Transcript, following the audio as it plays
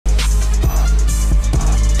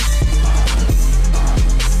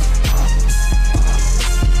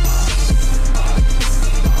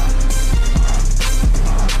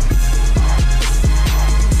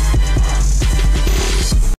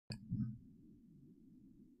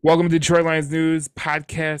Welcome to Detroit Lions News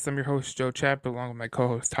Podcast. I'm your host, Joe Chapp, along with my co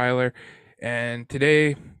host, Tyler. And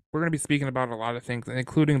today we're going to be speaking about a lot of things,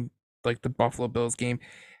 including like the Buffalo Bills game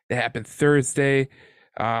that happened Thursday.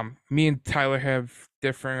 Me and Tyler have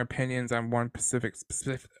differing opinions on one specific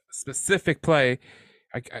play.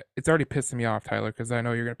 It's already pissing me off, Tyler, because I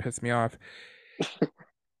know you're going to piss me off.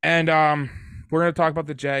 And we're going to talk about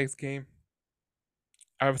the Jags game.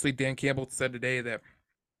 Obviously, Dan Campbell said today that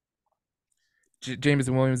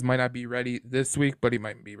Jameson Williams might not be ready this week, but he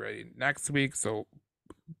might be ready next week. So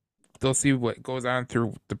they'll see what goes on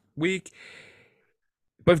through the week.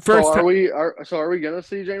 But So first, are we gonna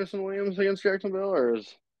see Jameson Williams against Jacksonville, or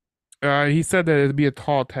is he said that it'd be a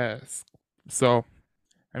tall task. So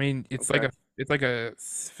I mean, okay? it's like a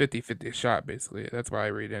 50-50 shot basically. That's why I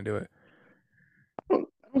read into it. I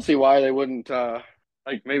don't see why they wouldn't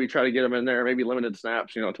like maybe try to get him in there, maybe limited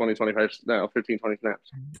snaps, 20, 25, no, 15, 20 snaps.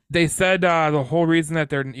 They said the whole reason that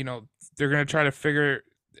they're gonna try to figure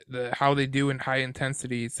the how they do in high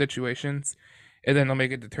intensity situations, and then they'll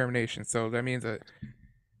make a determination. So that means that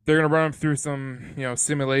they're gonna run them through some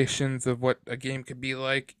simulations of what a game could be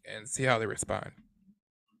like and see how they respond.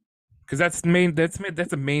 Because that's the main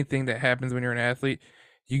thing that happens when you're an athlete.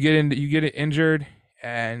 You get it injured,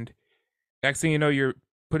 and next thing you know, you're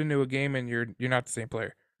put into a game and you're not the same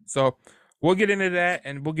player. So we'll get into that,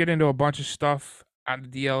 and we'll get into a bunch of stuff on the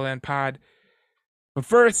DLN pod. But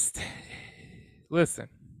first, listen,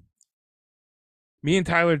 me and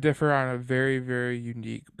Tyler differ on a very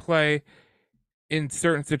unique play in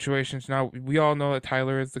certain situations. Now we all know that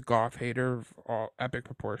Tyler is the Goff hater of all epic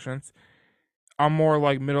proportions. I'm more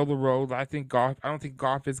like middle of the road. I don't think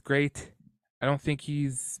Goff is great. I don't think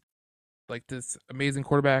he's like this amazing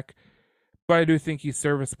quarterback, but I do think he's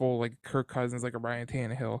serviceable, like Kirk Cousins, like a Ryan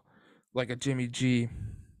Tannehill, like a Jimmy G.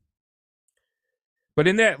 But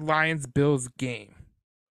in that Lions Bills game,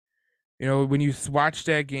 when you watch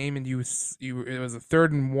that game and it was a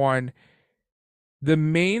 3rd and 1. The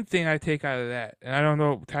main thing I take out of that, and I don't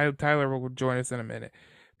know, Tyler will join us in a minute,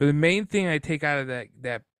 but the main thing I take out of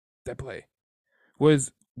that play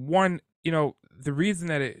was one. The reason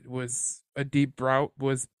that it was a deep route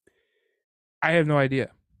was I have no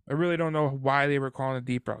idea. I really don't know why they were calling a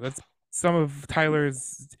deep route. That's some of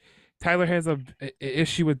Tyler's. Tyler has a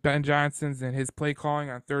issue with Ben Johnson's and his play calling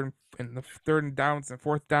on the 3rd and downs and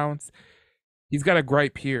 4th downs. He's got a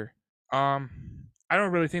gripe here. I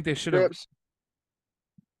don't really think they should have. Scripts,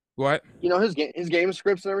 What? his game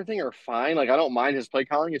scripts and everything are fine. Like I don't mind his play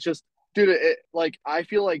calling. It's just, dude, like I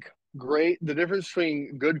feel like great. The difference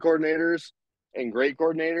between good coordinators and great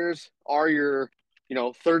coordinators are your,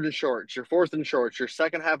 third and shorts, your fourth and shorts, your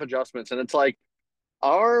second half adjustments, and it's like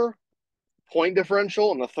our point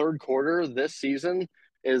differential in the third quarter this season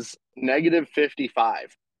is negative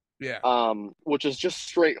 55, Yeah, which is just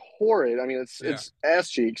straight horrid. I mean, it's yeah, it's ass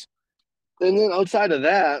cheeks. And then outside of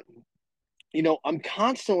that, I'm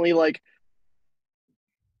constantly like,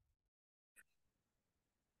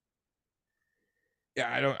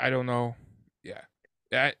 yeah. I don't know. Yeah,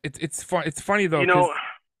 yeah. It's fun. It's funny though you because know,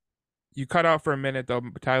 you cut out for a minute though,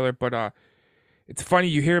 Tyler. But it's funny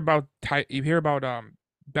you hear about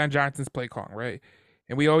Ben Johnson's play calling, right?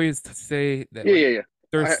 And we always say that yeah, like yeah, yeah.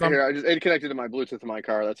 there's some. I just it connected to my Bluetooth in my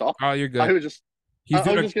car. That's all. Oh, you're I good. was just, He's I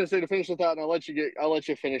doing was a just gonna say to finish with that, and I'll let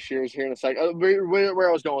you finish yours here in a sec. Where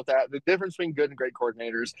I was going with that, the difference between good and great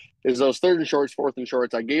coordinators is those third and shorts, fourth and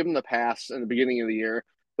shorts. I gave them the pass in the beginning of the year,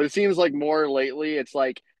 but it seems like more lately, it's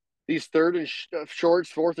like these third and shorts,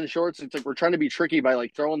 fourth and shorts. It's like we're trying to be tricky by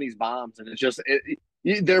like throwing these bombs, and it's just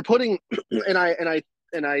they're putting, and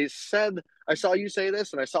I said I saw you say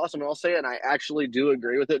this, and I saw someone else say it, and I actually do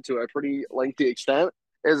agree with it to a pretty lengthy extent.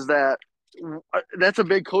 Is that that's a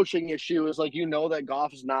big coaching issue is like that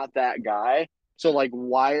Goff is not that guy. So like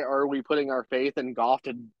why are we putting our faith in Goff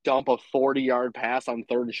to dump a 40-yard pass on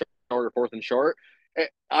third and short or fourth and short?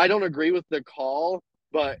 I don't agree with the call,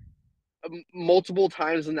 but multiple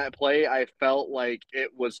times in that play I felt like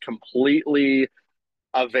it was completely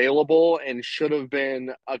available and should have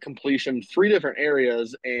been a completion three different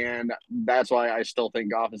areas, and that's why I still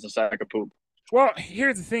think Goff is a sack of poop. Well,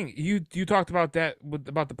 here's the thing. You talked about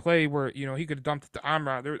about the play where he could have dumped it to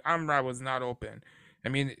Amra. Amra was not open. I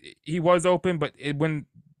mean, he was open, but when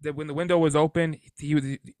the window was open, he was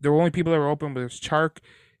the only people that were open was Chark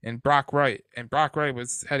and Brock Wright, and Brock Wright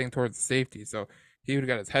was heading towards the safety, so he would have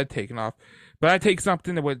got his head taken off. But I take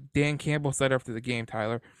something to what Dan Campbell said after the game,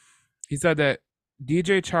 Tyler. He said that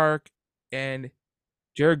DJ Chark and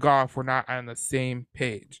Jared Goff were not on the same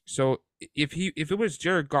page. So if it was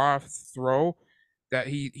Jared Goff's throw that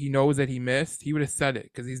he knows that he missed, he would have said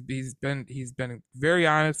it because he's been very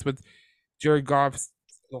honest with Jared Goff's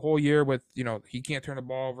the whole year with he can't turn the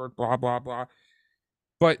ball over, blah blah blah.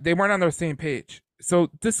 But they weren't on the same page. So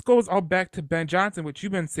this goes all back to Ben Johnson, what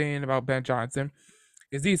you've been saying about Ben Johnson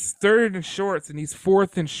is these third and shorts and these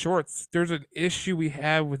fourth and shorts. There's an issue we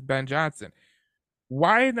have with Ben Johnson.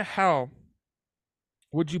 Why in the hell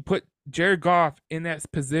would you put Jared Goff in that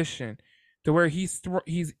position to where he's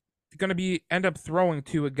going to be end up throwing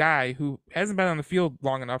to a guy who hasn't been on the field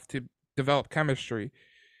long enough to develop chemistry?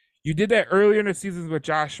 You did that earlier in the seasons with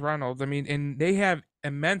Josh Reynolds. I mean, and they have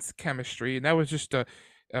immense chemistry, and that was just a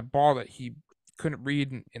ball that he couldn't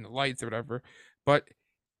read in the lights or whatever. But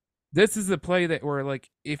this is a play that where like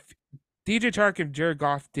if DJ Chark and Jared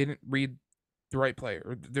Goff didn't read the right player,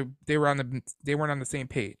 or they weren't on the same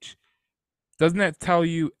page. Doesn't that tell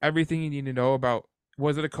you everything you need to know about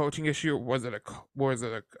was it a coaching issue or was it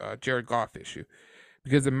a Jared Goff issue?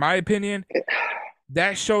 Because in my opinion,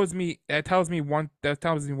 that tells me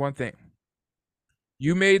one thing.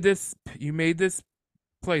 You made this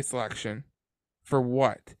play selection for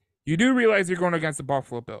what? You do realize you're going against the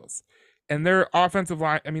Buffalo Bills. And their offensive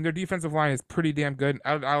line, I mean, their defensive line is pretty damn good.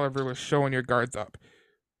 Oliver was showing your guards up.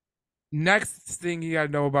 Next thing you got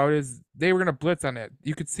to know about is they were going to blitz on it.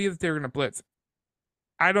 You could see that they were going to blitz.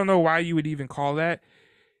 I don't know why you would even call that.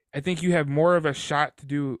 I think you have more of a shot to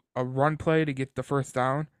do a run play to get the first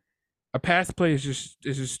down. A pass play is just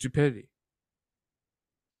stupidity.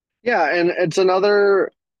 Yeah, and it's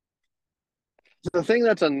another the thing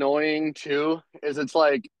that's annoying too is it's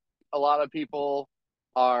like a lot of people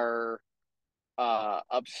are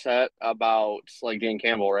upset about like Dan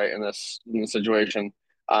Campbell, right, in this situation.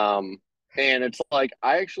 Um, and it's like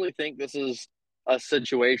I actually think this is a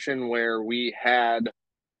situation where we had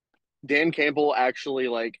Dan Campbell actually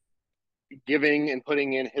like giving and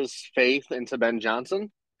putting in his faith into Ben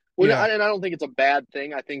Johnson. Yeah. And I don't think it's a bad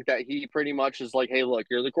thing. I think that he pretty much is like, hey, look,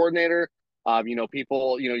 you're the coordinator.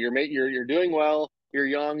 People, you're doing well. You're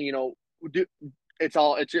young. Do,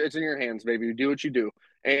 it's in your hands, baby. Do what you do.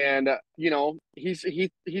 And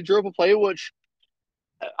he drove a play which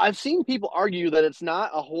I've seen people argue that it's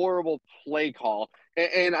not a horrible play call,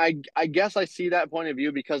 and I guess I see that point of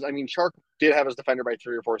view because I mean Shark did have his defender by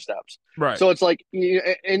 3 or 4 steps, Right. so it's like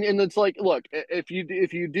and it's like look if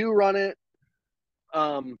you do run it,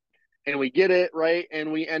 um, and we get it right,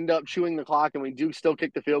 and we end up chewing the clock, and we do still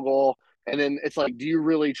kick the field goal, and then it's like, do you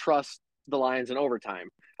really trust the Lions in overtime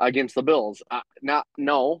against the Bills? Not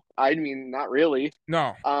no, I mean not really.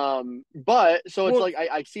 No. But so it's Well, like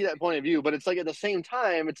I see that point of view, but it's like at the same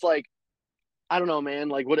time, it's like I don't know, man.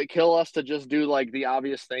 Like, would it kill us to just do like the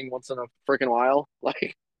obvious thing once in a freaking while?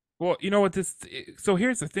 Like, well, you know what this so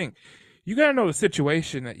here's the thing. You got to know the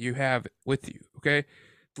situation that you have with you, okay?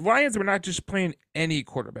 The Lions were not just playing any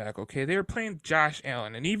quarterback, okay? They were playing Josh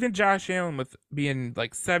Allen, and even Josh Allen with being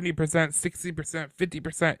like 70%, 60%,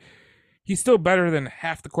 50%, he's still better than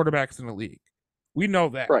half the quarterbacks in the league. We know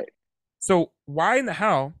that. right? So, why in the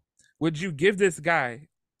hell would you give this guy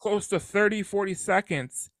close to 30, 40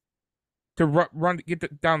 seconds to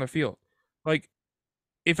down the field? Like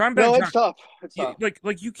if I'm Ben No, it's Johnson, tough. It's tough.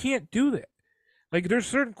 like you can't do that. Like there's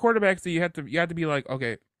certain quarterbacks that you have to be like,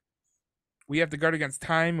 okay, we have to guard against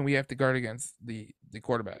time and we have to guard against the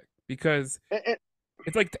quarterback because And,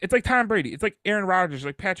 it's like Tom Brady, it's like Aaron Rodgers,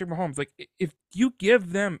 like Patrick Mahomes. Like if you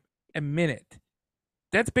give them a minute,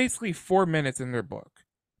 that's basically 4 minutes in their book,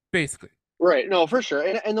 basically. right. No, for sure.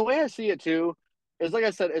 And the way I see it too is like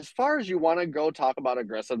I said, as far as you want to go talk about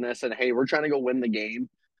aggressiveness and hey, we're trying to go win the game.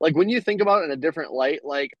 Like when you think about it in a different light,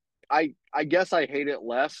 like I guess I hate it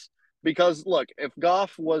less because look, if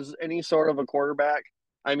Goff was any sort of a quarterback,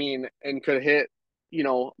 I mean, and could hit,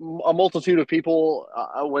 a multitude of people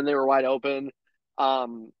when they were wide open,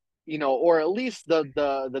 or at least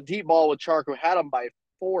the deep ball with Chark who had him by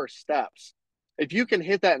 4 steps. If you can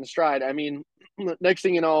hit that in stride, I mean, next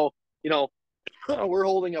thing you know, we're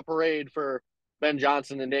holding a parade for Ben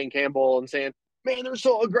Johnson and Dan Campbell and saying, man, they're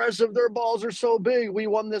so aggressive. Their balls are so big. We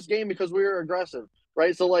won this game because we were aggressive.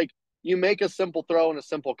 Right. So like you make a simple throw and a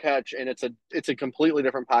simple catch, and it's a completely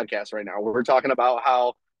different podcast right now. We're talking about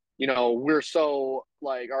how, we're so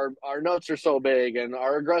like our nuts are so big and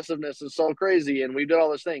our aggressiveness is so crazy and we did all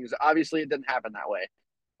those things. Obviously it didn't happen that way.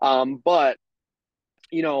 But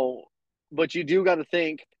you know, but you do got to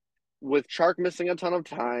think with Chark missing a ton of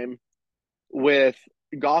time, with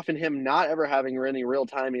Goff and him not ever having any real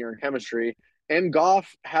timing or chemistry, and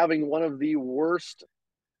Goff having one of the worst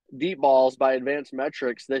deep balls by advanced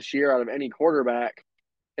metrics this year out of any quarterback,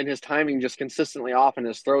 and his timing just consistently off and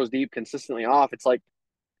his throws deep consistently off. It's like,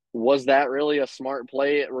 was that really a smart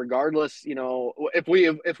play? Regardless, if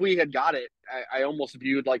we had got it, I almost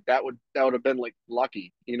viewed like that would have been like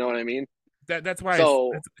lucky. You know what I mean? that's why So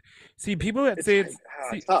that's, see people that say it's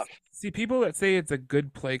it's see tough. see people that say it's a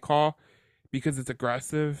good play call because it's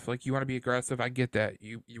aggressive. Like you want to be aggressive. I get that.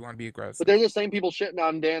 You want to be But aggressive. they're the same people shitting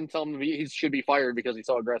on Dan, telling him he should be fired because he's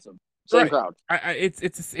so aggressive. Same Right. crowd.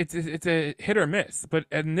 It's a hit or miss. But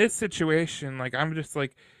in this situation, like I'm just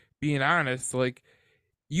like being honest, like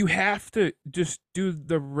you have to just do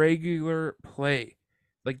the regular play.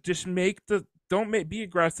 Like just make the don't make be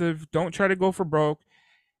aggressive. Don't try to go for broke.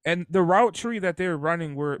 And the route tree that they were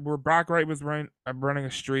running, where Brock Wright was running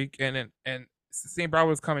a streak, and St. Brown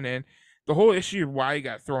was coming in. The whole issue of why he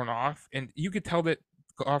got thrown off, and you could tell that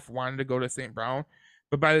Goff wanted to go to St. Brown,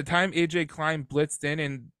 but by the time AJ Klein blitzed in,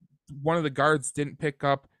 and one of the guards didn't pick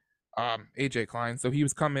up AJ Klein, so he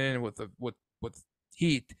was coming in with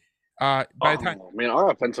heat. By the time Oh man, our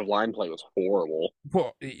offensive line play was horrible.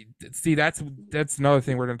 well, see, that's another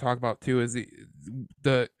thing we're going to talk about too. Is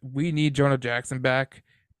the we need Jonah Jackson back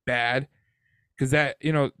bad because that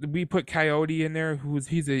we put Coyote in there, who's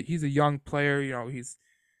he's a young player.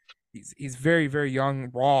 He's very very young,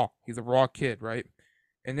 raw. He's a raw kid, right?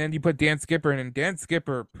 And then you put Dan Skipper in, and Dan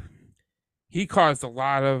Skipper he caused a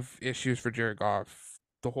lot of issues for Jared Goff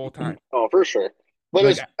the whole time. Oh, for sure. But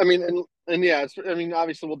Like, it's, I mean, and yeah, it's, I mean,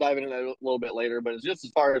 obviously we'll dive into that a little bit later. But it's just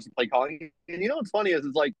as far as the play calling. And you know what's funny is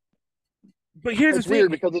it's like but here's the it's weird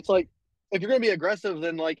thing. because it's like if you're going to be aggressive,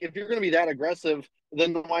 then like if you're going to be that aggressive,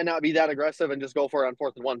 then why not be that aggressive and just go for it on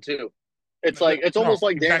 4th and 1 too? It's like it's No, almost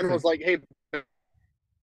like Dan exactly. was like, "Hey,"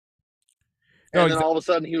 No, and then all of a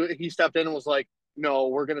sudden he stepped in and was like, "No,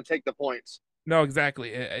 we're going to take the points." no,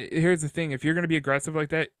 exactly. Here's the thing: if you're going to be aggressive like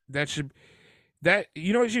that, that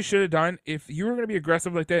you know what you should have done if you were going to be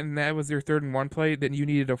aggressive like that, and that was your 3rd and 1 play. Then you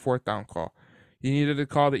needed a 4th down call. You needed a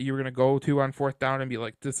call that you were going to go to on 4th down and be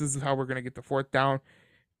like, "This is how we're going to get the 4th down."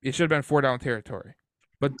 It should have been 4 down territory,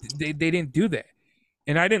 but they didn't do that.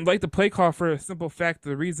 And I didn't like the play call for a simple fact.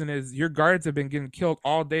 The reason is your guards have been getting killed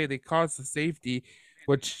all day. They caused the safety,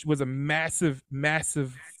 which was a massive,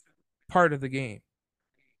 massive part of the game.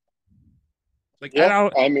 Like Yeah,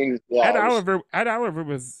 I mean, yeah, it was. Ed Oliver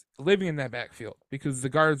was living in that backfield because the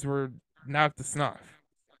guards were not the snuff.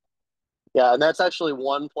 Yeah, and that's actually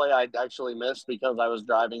one play I actually missed because I was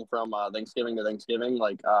driving from Thanksgiving to Thanksgiving.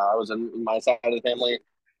 Like I was in my side of the family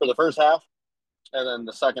for the first half, and then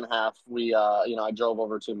the second half, I drove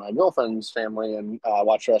over to my girlfriend's family and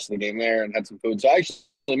watched the rest of the game there and had some food. So I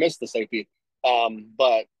actually missed the safety.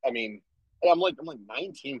 But I mean, and I'm like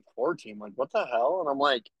 19-14, like what the hell? And I'm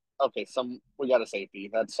like, okay, we got a safety.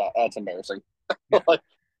 That's embarrassing. Yeah. Like,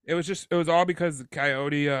 It was all because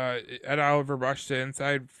Coyote Ed Oliver rushed to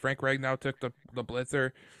inside. Frank Ragnow took the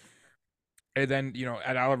blitzer, and then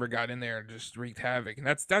Ed Oliver got in there and just wreaked havoc. And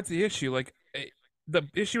that's the issue. Like the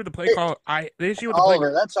issue with the play hey, call, I the issue with the play.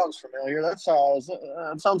 Oliver, that sounds familiar. That sounds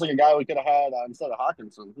like a guy we could have had instead of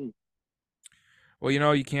Hawkinson. Well,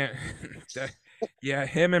 you can't. Yeah,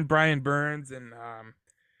 him and Brian Burns and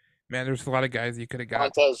man, there's a lot of guys you could have got.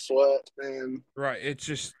 Montez Sweat, man. Right. It's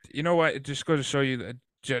just what it just goes to show you that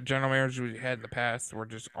general managers we had in the past were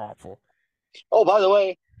just awful. Oh, by the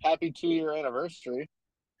way, happy 2-year anniversary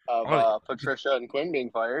of Oh Patricia and Quinn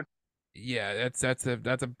being fired. yeah, that's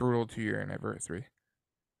a brutal 2 year anniversary.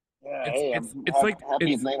 Yeah, It's hey, it's I'm it's like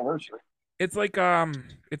happy it's an anniversary. it's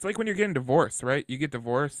like when you're getting divorced, right? You get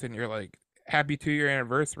divorced and you're like happy 2 year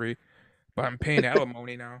anniversary, but I'm paying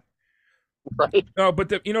alimony now. Right? No, but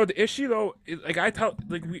the issue though, like I tell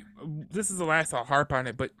like we this is the last I'll harp on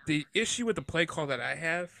it, but the issue with the play call that I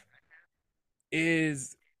have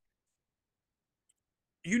is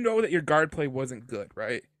that your guard play wasn't good,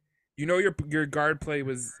 right? Your guard play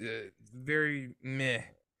was very meh.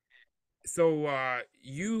 So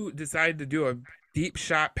you decided to do a deep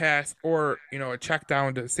shot pass or a check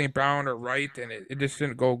down to St. Brown or Wright, and it just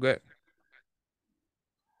didn't go good.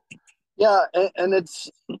 Yeah, and it's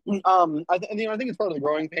I think it's part of the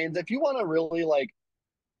growing pains. If you want to really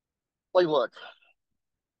look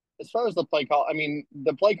as far as the play call, I mean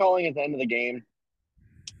the play calling at the end of the game,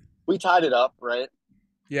 we tied it up, right?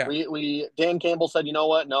 Yeah, We Dan Campbell said, you know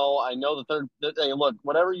what? No, I know the third. Hey, look,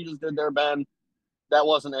 whatever you just did there, Ben, that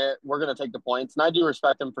wasn't it. We're gonna take the points, and I do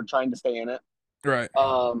respect him for trying to stay in it. right.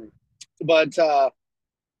 But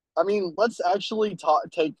I mean, let's actually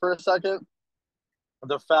take for a second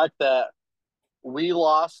the fact that we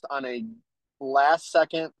lost on a last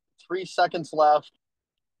second, 3 seconds left,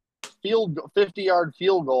 50-yard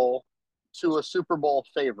field goal to a Super Bowl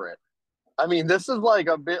favorite. I mean, this is like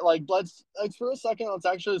a bit like let's for a second, let's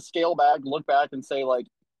actually scale back, look back, and say like,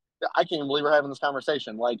 I can't even believe we're having this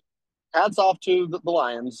conversation. Like, hats off to the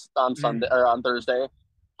Lions on Sunday Mm. or on Thursday.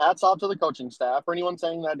 Hats off to the coaching staff. For anyone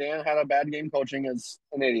saying that Dan had a bad game coaching is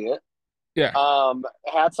an idiot. Yeah.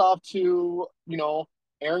 Hats off to,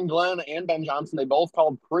 Aaron Glenn and Ben Johnson. They both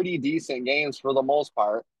called pretty decent games for the most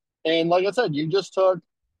part. And like I said, you just took,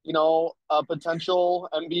 a potential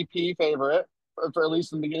MVP favorite for at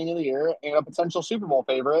least in the beginning of the year and a potential Super Bowl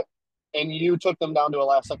favorite, and you took them down to a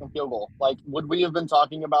last second field goal. Like, would we have been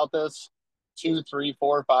talking about this 2, 3,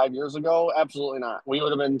 4, 5 years ago? Absolutely not. We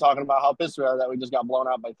would have been talking about how pissed we are that we just got blown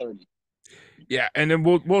out by 30. Yeah, and then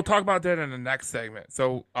we'll talk about that in the next segment.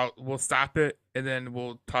 So we'll stop it, and then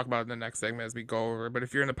we'll talk about it in the next segment as we go over. But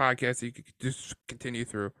if you're in the podcast, you can just continue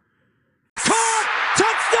through.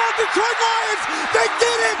 Touchdown, Detroit Lions! They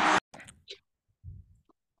did it!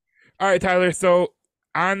 All right, Tyler. So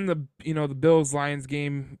on the Bills Lions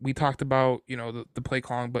game, we talked about the play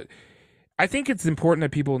calling, but I think it's important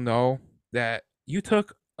that people know that you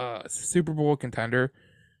took a Super Bowl contender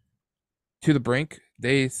to the brink.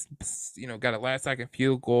 They got a last second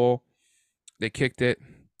field goal. They kicked it.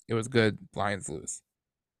 It was good. Lions lose.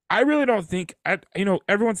 I really don't think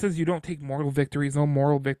everyone says you don't take moral victories, no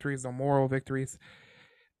moral victories, no moral victories.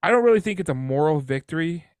 I don't really think it's a moral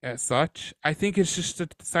victory as such. I think it's just a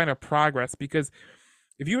sign of progress because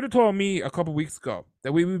if you would have told me a couple weeks ago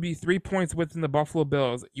that we would be 3 points within the Buffalo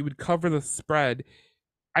Bills, you would cover the spread.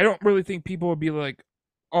 I don't really think people would be like,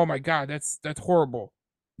 "Oh my God, that's horrible,"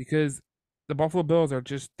 because the Buffalo Bills are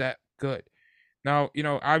just that good. Now,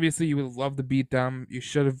 obviously you would love to beat them. You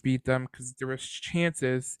should have beat them because there was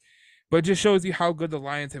chances, but it just shows you how good the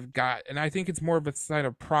Lions have got. And I think it's more of a sign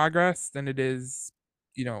of progress than it is,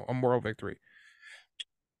 a moral victory.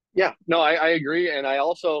 Yeah, no, I agree. And I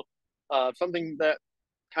also, something that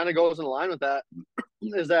kind of goes in line with that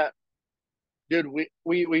is that, dude,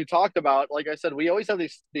 we talked about, like I said, we always have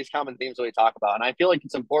these common themes that we talk about, and I feel like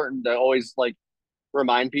it's important to always like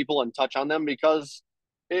remind people and touch on them because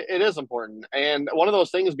it is important. And one of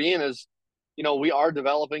those things being is, we are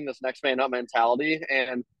developing this next man up mentality,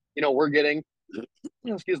 and we're getting,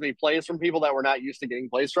 excuse me, plays from people that we're not used to getting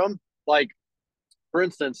plays from. Like, for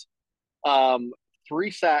instance, um, 3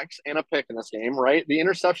 sacks and a pick in this game. Right, the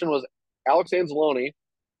interception was Alex Anzalone,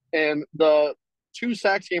 and the 2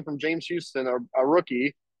 sacks came from James Houston, a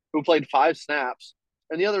rookie who played 5 snaps,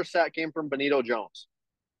 and the other sack came from Benito Jones.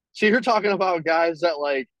 So you're talking about guys that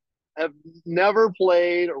like have never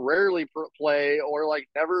played, rarely play, or like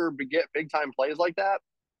never get big time plays like that,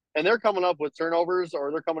 and they're coming up with turnovers or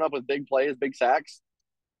they're coming up with big plays, big sacks,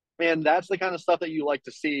 and that's the kind of stuff that you like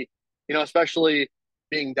to see. Especially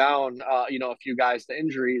being down, a few guys to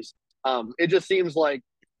injuries. It just seems like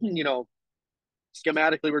schematically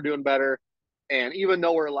we're doing better. And even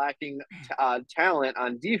though we're lacking talent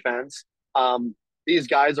on defense, these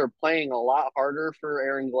guys are playing a lot harder for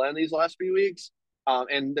Aaron Glenn these last few weeks.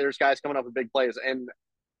 And there's guys coming up with big plays. And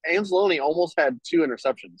Anzalone almost had 2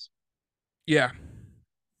 interceptions. Yeah.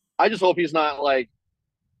 I just hope he's not like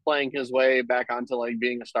playing his way back onto like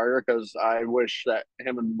being a starter because I wish that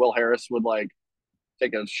him and Will Harris would like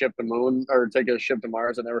take a ship to moon or take a ship to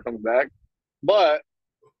Mars and never comes back. But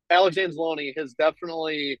Alex Anzalone has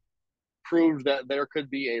definitely proved that there could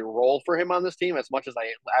be a role for him on this team, as much as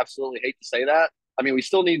I absolutely hate to say that. I mean, we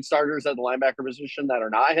still need starters at the linebacker position that are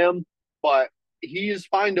not him, but he's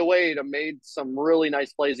find a way to make some really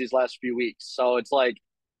nice plays these last few weeks. So it's like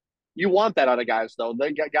you want that out of guys, though.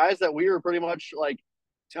 The guys that we were pretty much like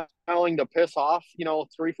telling to piss off,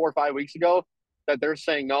 3, 4, 5 weeks ago, that they're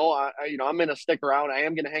saying no. I'm going to stick around. I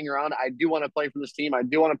am going to hang around. I do want to play for this team. I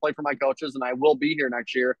do want to play for my coaches, and I will be here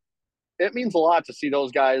next year. It means a lot to see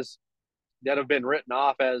those guys that have been written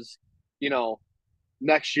off as, you know,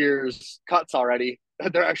 next year's cuts already.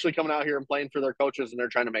 They're actually coming out here and playing for their coaches and they're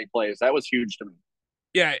trying to make plays. That was huge to me.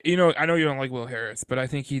 Yeah, I know you don't like Will Harris, but I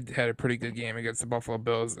think he had a pretty good game against the Buffalo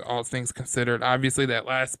Bills, all things considered. Obviously, that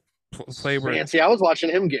last play where Man, see, I was watching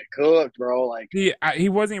him get cooked, bro. Like, he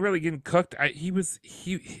wasn't really getting cooked.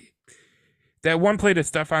 That one play to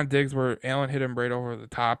Stephon Diggs where Allen hit him right over the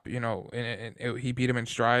top, he beat him in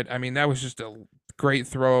stride. I mean, that was just a great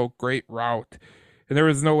throw, great route, and there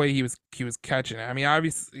was no way he was catching it. I mean,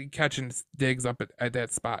 obviously catching Diggs up at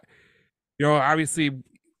that spot. Obviously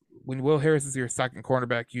when Will Harris is your second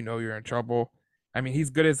cornerback, you're in trouble. I mean,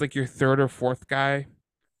 he's good as like your third or fourth guy.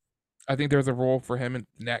 I think there's a role for him in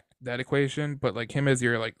that equation, but like him as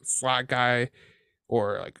your like slot guy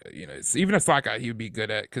or like even a slot guy he would be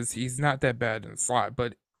good at because he's not that bad in the slot,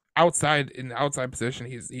 but in the outside position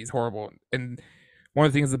he's horrible. And one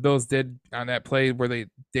of the things the Bills did on that play where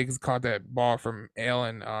Diggs caught that ball from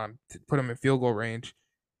Allen to put him in field goal range.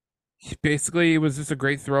 Basically, it was just a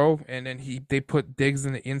great throw, and then they put Diggs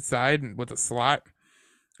in the inside and with a slot,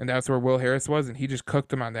 and that's where Will Harris was, and he just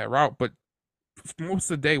cooked him on that route. But most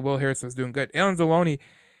of the day, Will Harris was doing good. Alan Zalone,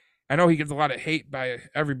 I know he gets a lot of hate by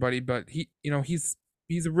everybody, but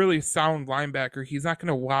he's a really sound linebacker. He's not going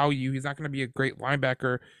to wow you. He's not going to be a great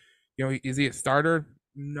linebacker. Is he a starter?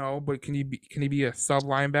 No, but can he be a sub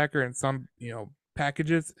linebacker in some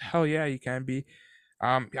packages? Hell yeah, he can be.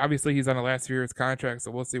 Obviously he's on the last year's contract,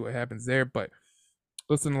 so we'll see what happens there. But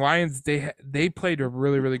listen, the Lions they played a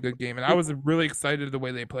really really good game, and I was really excited the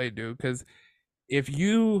way they played, dude. Because if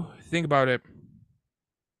you think about it,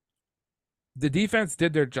 the defense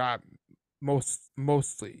did their job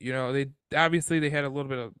mostly. They obviously they had a little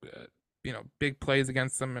bit of big plays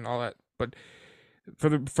against them and all that, but for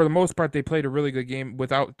the most part they played a really good game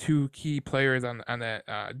without two key players on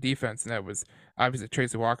that defense, and that was obviously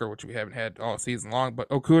Tracy Walker, which we haven't had all season long, but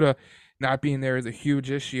Okuda not being there is a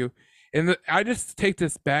huge issue. And I just take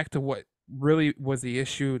this back to what really was the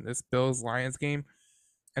issue in this Bills Lions game,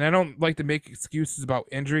 and I don't like to make excuses about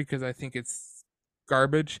injury because I think it's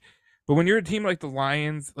garbage. But when you're a team like the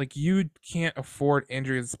Lions, like you can't afford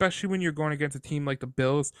injuries, especially when you're going against a team like the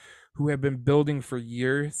Bills, who have been building for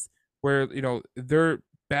years, where their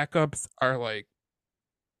backups are like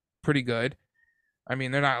pretty good. I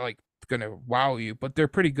mean, they're not like gonna wow you, but they're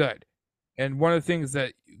pretty good. And one of the things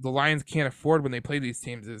that the Lions can't afford when they play these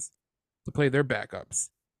teams is to play their backups.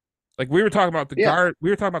 Like we were talking about the Yeah. guard, we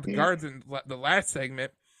were talking about the guards in the last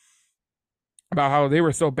segment about how they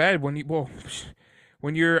were so bad when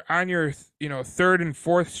you're on your third and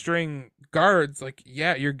fourth string guards, like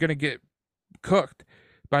yeah, you're gonna get cooked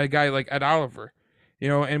by a guy like Ed Oliver,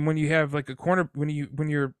 and when you have like a corner when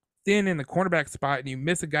you're thin in the cornerback spot and you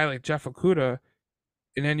miss a guy like Jeff Okuda,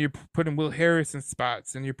 and then you're putting Will Harris in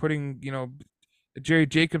spots, and you're putting Jerry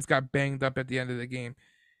Jacobs got banged up at the end of the game.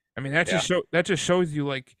 I mean that just shows you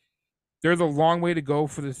like there's a long way to go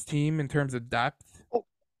for this team in terms of depth. Well,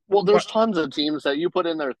 But there's tons of teams that you put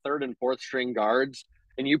in their third and fourth string guards,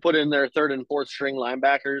 and you put in their third and fourth string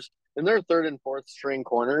linebackers, and their third and fourth string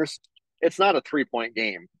corners. It's not a 3 point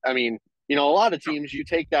game. I mean, a lot of teams you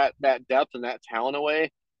take that depth and that talent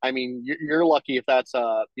away. I mean, you're lucky if that's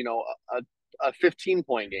a 15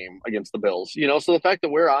 point game against the Bills. So the fact that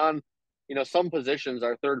we're on, some positions,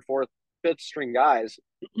 our third, fourth, fifth string guys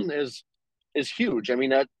is huge. I mean,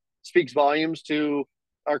 that speaks volumes to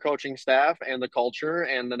our coaching staff and the culture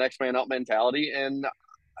and the next man up mentality. And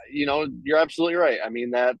you're absolutely right. I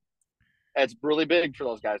mean that's really big for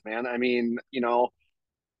those guys, man. I mean,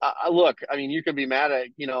 look, I mean, you could be mad at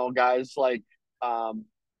guys like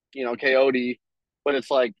Coyote, but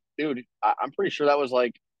it's like, dude, I'm pretty sure that was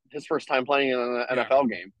like his first time playing in an yeah, NFL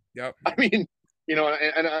game. yep. I mean,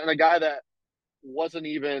 and a guy that wasn't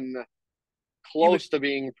even He was close to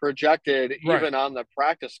being projected right. even on the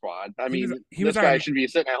practice squad. I He was mean, he was this on guy a should be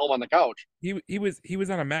sitting at home on the couch. he was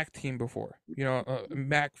on a MAC team before, a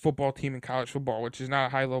MAC football team in college football, which is not a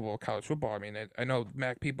high level of college football. I mean, I know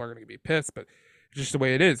MAC people are going to be pissed, but it's just the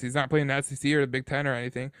way it is. He's not playing the SEC or the Big Ten or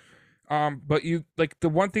anything. But you like the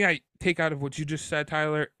one thing I take out of what you just said,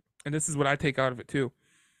 Tyler, and this is what I take out of it too.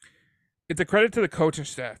 It's a credit to the coaching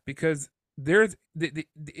staff because there's the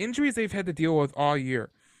injuries they've had to deal with all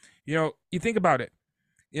year. You think about it.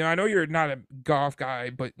 I know you're not a golf guy,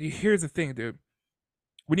 but here's the thing, dude.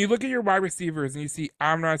 When you look at your wide receivers and you see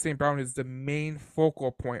Amon St. Brown is the main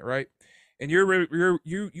focal point, right? And you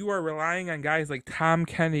are relying on guys like Tom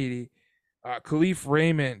Kennedy, Khalif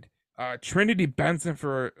Raymond, Trinity Benson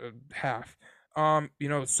for half.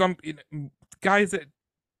 Some guys that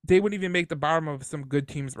they wouldn't even make the bottom of some good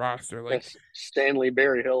teams roster. Like That's Stanley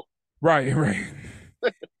Berryhill. right, right.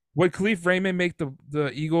 Would Khalif Raymond make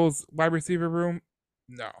the Eagles wide receiver room?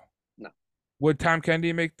 No. No. Would Tom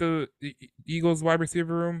Kennedy make the Eagles wide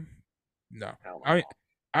receiver room? No. I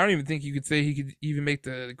don't even think you could say he could even make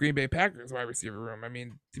the Green Bay Packers wide receiver room. I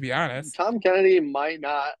mean, to be honest, Tom Kennedy might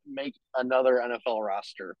not make another NFL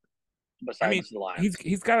roster I mean, besides the Lions.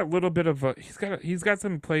 he's got a little bit of a he's got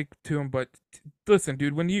some play to him, but listen,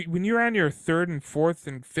 dude, when you're on your third and fourth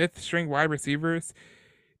and fifth string wide receivers,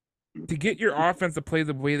 to get your offense to play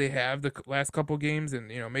the way they have the last couple games and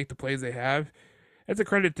make the plays they have, that's a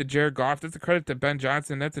credit to Jared Goff. That's a credit to Ben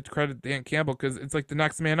Johnson. That's a credit to Dan Campbell because it's like the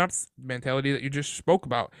next man up mentality that you just spoke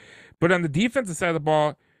about. But on the defensive side of the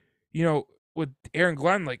ball, with Aaron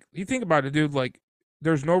Glenn, like you think about it, dude, like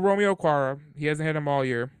there's no Romeo Quara. He hasn't hit him all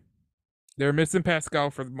year. They're missing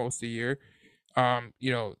Pascal for most of the year.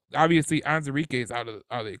 Obviously Anzarike is out of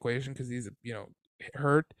the equation because he's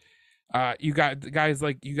hurt. You got guys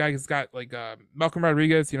like Malcolm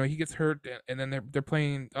Rodriguez. He gets hurt, and then they're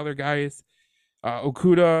playing other guys.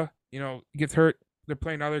 Okuda, gets hurt. They're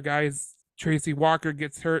playing other guys. Tracy Walker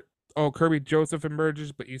gets hurt. Oh, Kirby Joseph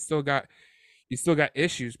emerges, but you still got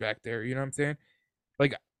issues back there. You know what I'm saying?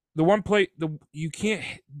 Like the one play the you can't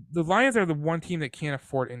the Lions are the one team that can't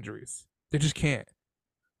afford injuries. They just can't.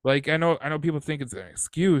 Like I know people think it's an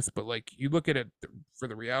excuse, but like you look at it for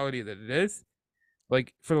the reality that it is.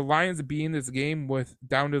 Like for the Lions to be in this game with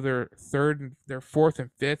down to their fourth and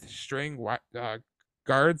fifth string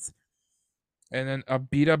guards, and then a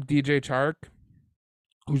beat up DJ Chark,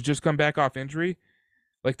 who's just come back off injury,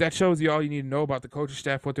 like that shows you all you need to know about the coaching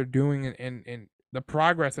staff, what they're doing, and the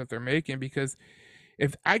progress that they're making. Because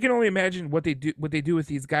if I can only imagine what they do with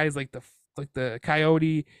these guys like the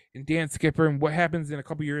Coyote and Dan Skipper, and what happens in a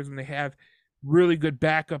couple years when they have really good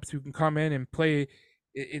backups who can come in and play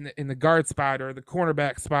in the guard spot or the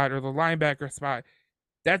cornerback spot or the linebacker spot.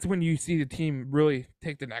 That's when you see the team really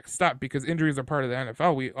take the next step, because injuries are part of the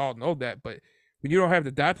NFL. We all know that, but when you don't have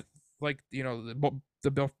the depth like the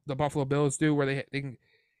Buffalo Bills do, where they can,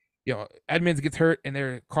 Edmonds gets hurt and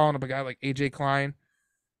they're calling up a guy like AJ Klein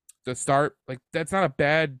to start, like that's not a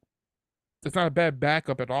bad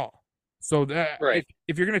backup at all. So that Right.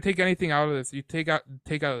 if you're gonna take anything out of this, you take out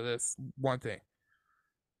of this one thing.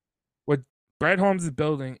 What Brad Holmes is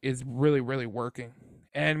building is really, really working.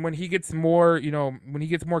 And when he gets more, when he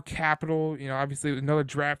gets more capital, obviously another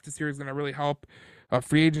draft this year is going to really help.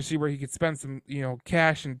 Free agency where he could spend some,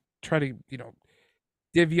 cash and try to,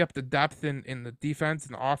 divvy up the depth in the defense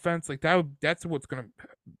and the offense. Like that's what's going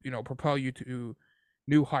to, propel you to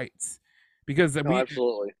new heights. Because No,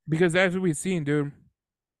 absolutely. because as we've seen, dude,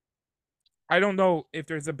 I don't know if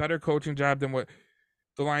there's a better coaching job than what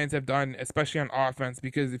the Lions have done, especially on offense.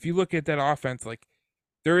 Because if you look at that offense, like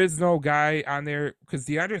there is no guy on there, because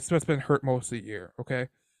DeAndre Swift's been hurt most of the year. Okay,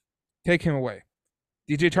 take him away.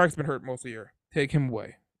 DJ Chark's been hurt most of the year. Take him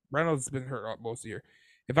away. Reynolds has been hurt most of the year.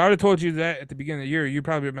 If I would have told you that at the beginning of the year, you'd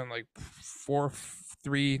probably have been like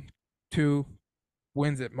 4-3-2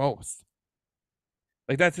 wins at most.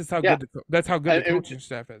 Like that's just how Yeah. good the And coaching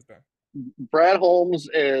staff has been. Brad Holmes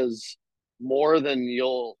is more than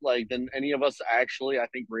any of us actually, I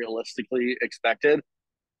think, realistically expected.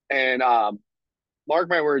 And mark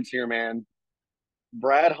my words here, man.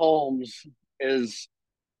 Brad Holmes is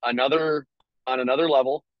another on another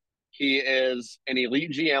level. He is an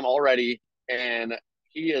elite GM already, and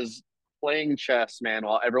he is playing chess, man,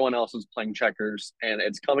 while everyone else is playing checkers, and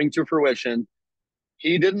it's coming to fruition.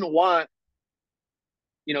 He didn't want,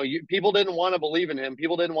 people didn't want to believe in him.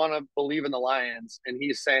 People didn't want to believe in the Lions, and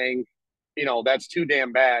he's saying, that's too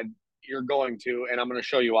damn bad. You're going to, and I'm going to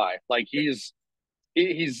show you why. Like he's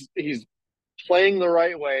playing the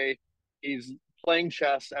right way. He's playing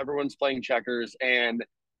chess. Everyone's playing checkers, and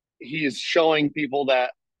he's showing people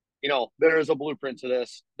that there is a blueprint to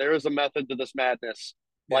this. There is a method to this madness.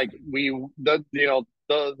 Yeah. Like the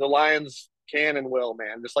Lions can and will,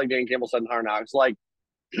 man. Just like Dan Campbell said in Hard Knocks. Like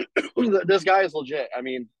this guy is legit. I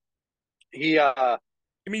mean, he I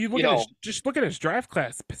mean, just look at his draft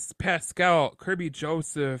class: Pascal, Kirby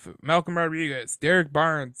Joseph, Malcolm Rodriguez, Derek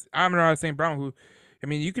Barnes, Amon-Ra St. Brown. Who, I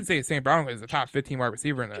mean, you could say St. Brown is the top 15 wide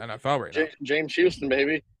receiver in the NFL right now. James Houston,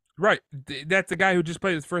 baby. Right, that's the guy who just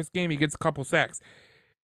played his first game. He gets a couple sacks.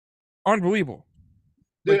 Unbelievable,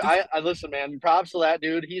 Dude. like I listen, man. Props to that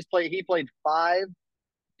dude. He played 5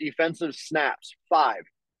 defensive snaps, 5,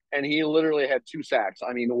 and he literally had 2 sacks.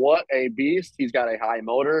 I mean, what a beast! He's got a high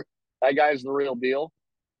motor. That guy's the real deal.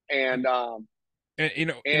 And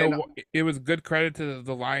and it was good credit to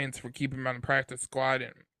the Lions for keeping him on the practice squad,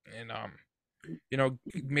 and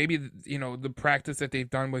maybe the practice that they've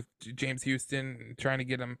done with James Houston, trying to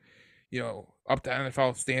get him up to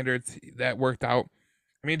NFL standards, that worked out.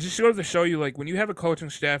 I mean, it just goes to show you, like, when you have a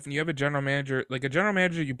coaching staff and you have a general manager, like a general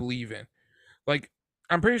manager you believe in. Like,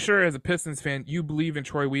 I'm pretty sure as a Pistons fan, you believe in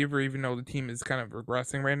Troy Weaver, even though the team is kind of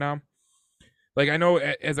regressing right now. Like, I know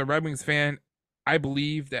as a Red Wings fan, I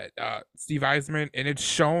believe that Steve Eisman, and it's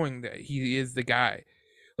showing that he is the guy.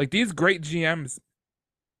 Like, these great GMs,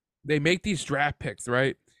 they make these draft picks,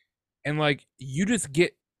 right? And, like, you just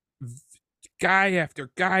get guy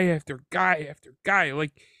after guy after guy after guy.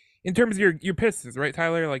 Like, in terms of your Pistons, right,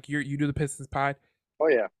 Tyler? Like, you do the Pistons pod. oh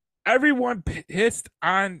yeah, Everyone pissed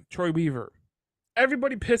on Troy Weaver.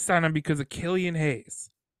 Everybody pissed on him because of Killian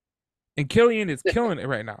Hayes. And Killian is killing it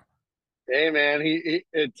right now. hey man,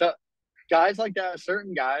 it's guys like that,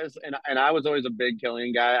 certain guys, and I was always a big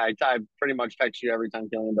Killian guy. I pretty much text you every time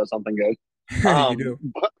Killian does something good. You do.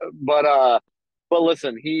 But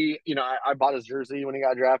listen, I bought his jersey when he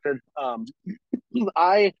got drafted.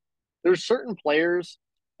 I There's certain players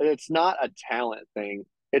that it's not a talent thing;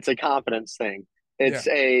 it's a confidence thing. It's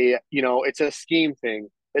it's a scheme thing.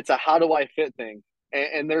 It's a how do I fit thing.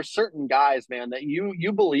 And there's certain guys, man, that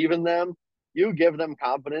you believe in them. You give them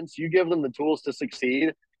confidence. You give them the tools to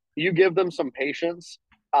succeed. You give them some patience,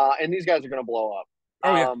 and these guys are going to blow up.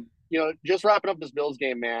 Oh yeah. Just wrapping up this Bills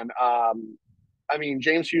game, man. I mean,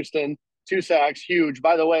 James Houston, 2 sacks, huge.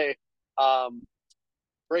 By the way, um,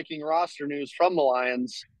 breaking roster news from the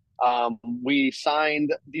Lions. We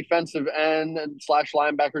signed defensive end slash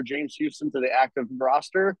linebacker James Houston to the active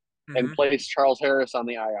roster and Mm-hmm. placed Charles Harris on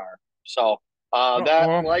the IR. So Oh,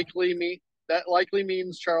 well, that likely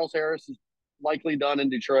means Charles Harris is likely done in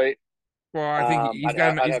Detroit. I think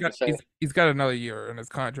I'd have to say, he's got another year in his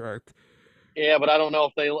contract. yeah, but I don't know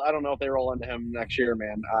if they roll into him next year,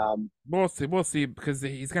 man. We'll see because I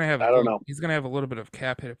don't know. he's gonna have a little bit of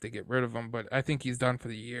cap hit if they get rid of him, but I think he's done for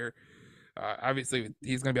the year. Obviously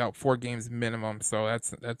he's gonna be out 4 games minimum, so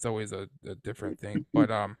that's always a different thing. But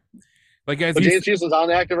like as But you James Houston's on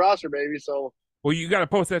the active roster, baby. So well, you got to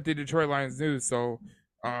post that to Detroit Lions News, so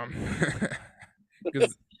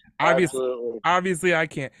because obviously absolutely, obviously I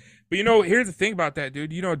can't. But here's the thing about that,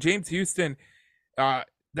 dude. James Houston,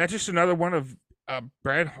 that's just another one of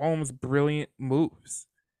Brad Holmes' brilliant moves.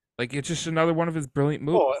 Like it's just another one of his brilliant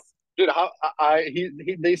moves. oh, dude, how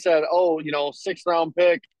they said, oh, 6th round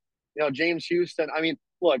pick, James Houston. I mean,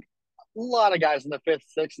 look, a lot of guys in the 5th,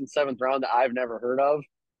 6th, and 7th round that I've never heard of,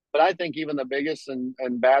 but I think even the biggest and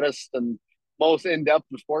baddest and most in depth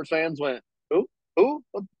of sports fans went, who, who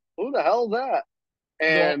the hell is that?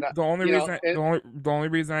 And The only you know, reason it, the only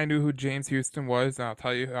reason I knew who James Houston was, and I'll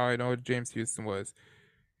tell you how I know who James Houston was.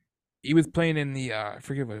 He was playing in the I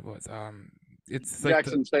forget what it was. It's like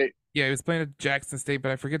Jackson State. yeah, he was playing at Jackson State,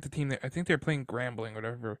 but I forget the team. I think they're playing Grambling,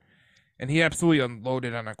 whatever. And he absolutely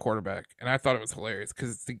unloaded on a quarterback, and I thought it was hilarious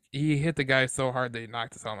because he hit the guy so hard that he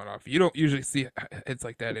knocked his helmet off. You don't usually see hits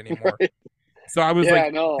like that anymore. So I was Yeah, like, I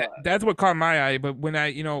know. that's what caught my eye. But when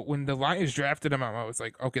the Lions drafted him, I was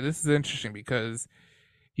like, okay, this is interesting because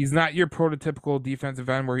he's not your prototypical defensive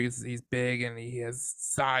end where he's big and he has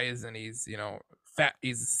size and he's fat.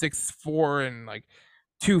 He's 6'4" and like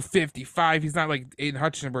 255. He's not like Aiden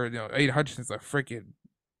Hutchinson, where Aiden Hutchinson's a freaking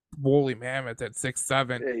woolly mammoth at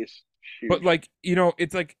 6'7". Yeah, he's But huge. like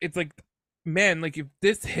it's like man, like if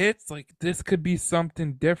this hits, like this could be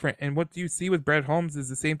something different. And what you see with Brett Holmes is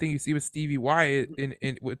the same thing you see with Stevie Y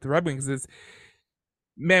in with the Red Wings is,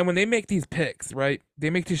 man, when they make these picks, right? They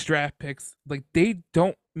make these draft picks, like they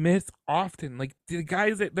don't miss often. Like the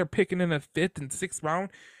guys that they're picking in the 5th and 6th round,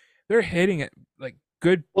 they're hitting it like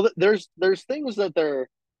good. Well, there's things that they're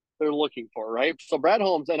looking for, right? So Brad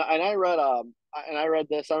Holmes and I read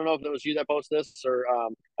this. I don't know if it was you that posted this or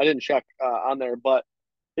I didn't check on there, but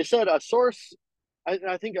they said a source.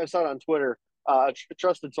 I think I saw it on Twitter. A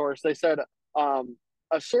trusted source. They said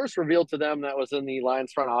a source revealed to them that was in the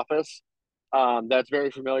Lions front office. That's very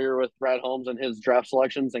familiar with Brad Holmes and his draft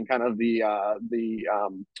selections and kind of the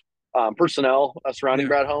personnel surrounding Yeah,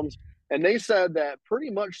 Brad Holmes. And they said that pretty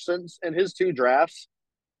much since in his 2 drafts,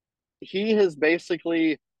 he has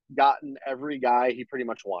basically gotten every guy he pretty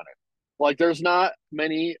much wanted. Like there's not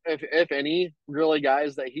many, if any, really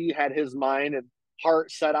guys that he had his mind and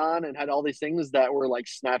heart set on and had all these things that were like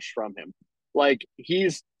snatched from him. Like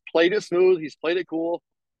he's played it smooth, he's played it cool,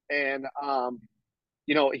 and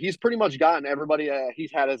he's pretty much gotten everybody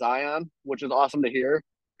he's had his eye on, which is awesome to hear.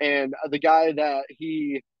 And the guy that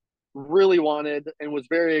he really wanted and was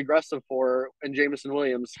very aggressive for, and Jameson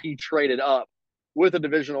Williams, he traded up with a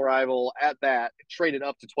divisional rival at that, traded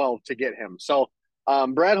up to 12 to get him. So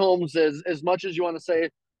Brad Holmes is, as much as you want to say,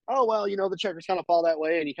 oh, well, the checkers kind of fall that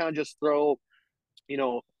way and you kind of just throw, you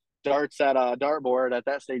know, darts at a dartboard at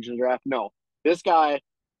that stage in the draft. No, this guy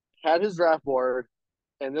had his draft board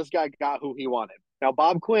and this guy got who he wanted. Now,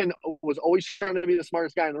 Bob Quinn was always trying to be the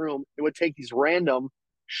smartest guy in the room. It would take these random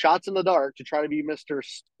shots in the dark to try to be Mr.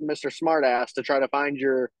 Smartass to try to find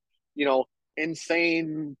your,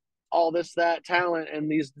 insane all this that talent and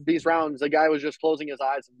these rounds. The guy was just closing his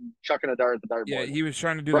eyes and chucking a dart at the yeah. dartboard. He was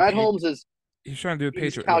trying to do Brad Holmes is he's trying to do a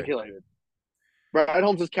he's Patriot way. calculated. Brad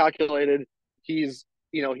Holmes is calculated. He's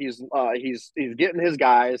getting his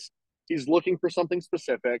guys. He's looking for something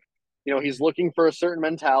specific. He's looking for a certain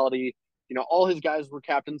mentality. All his guys were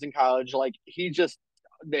captains in college. Like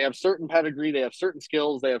they have certain pedigree, they have certain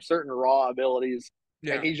skills, they have certain raw abilities,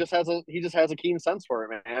 and Yeah, he just has a keen sense for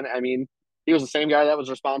it, man. I mean, he was the same guy that was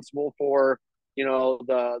responsible for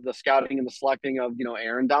the scouting and the selecting of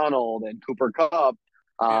Aaron Donald and Cooper Kupp,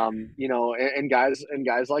 yeah. and guys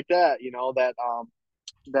like that,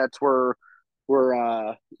 that's were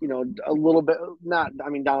a little bit not. I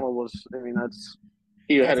mean, Donald was. I mean,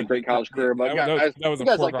 he had a great college career, but that was a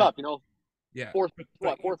guys like foregone. Kupp, Yeah, fourth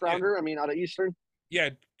yeah, rounder. I mean, out of Eastern. yeah.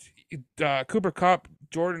 Cooper Kupp,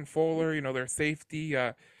 Jordan Fuller, their safety.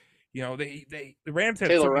 The Rams had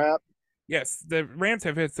so Taylor many. Rapp. yes, the Rams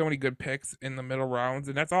have had so many good picks in the middle rounds,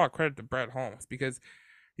 and that's all credit to Brett Holmes because,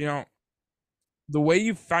 you know, the way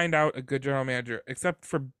you find out a good general manager, except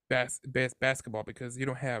for basketball, because you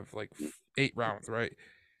don't have like 8 rounds, right?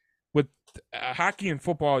 With hockey and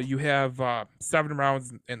football, you have 7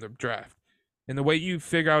 rounds in the draft. And the way you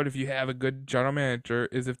figure out if you have a good general manager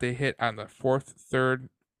is if they hit on the 4th, 3rd,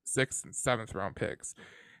 6th, and 7th round picks.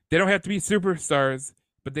 They don't have to be superstars,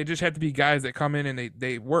 but they just have to be guys that come in and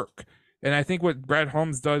they work. And I think what Brad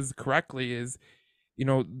Holmes does correctly is,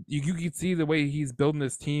 you can see the way he's building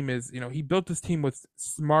this team is, he built this team with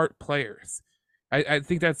smart players. I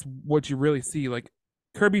think that's what you really see. Like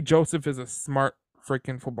Kirby Joseph is a smart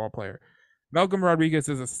freaking football player. Malcolm Rodriguez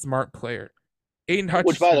is a smart player. Aiden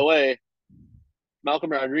Which, by the Hutchinson, way,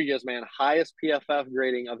 Malcolm Rodriguez, man, highest PFF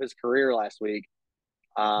grading of his career last week.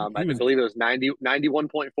 he I was believe it was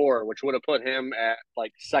 91.4, which would have put him at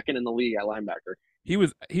like second in the league at linebacker. he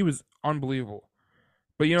was unbelievable.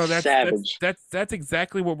 But Savage. that's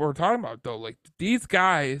exactly what we're talking about though. Like these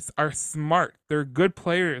guys are smart. They're good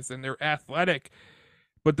players and they're athletic.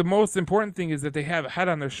 But the most important thing is that they have a head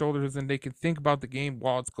on their shoulders and they can think about the game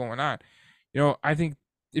while it's going on. I think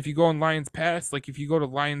if you go in Lions past, like if you go to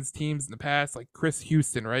Lions teams in the past, like Chris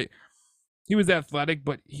Houston, right? He was athletic,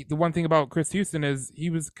 but the one thing about Chris Houston is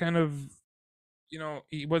he was kind of,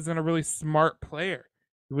 he wasn't a really smart player.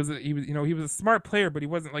 He was a smart player, but he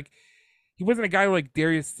wasn't a guy like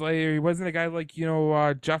Darius Slayer. He wasn't a guy like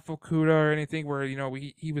Jeff Okuda or anything where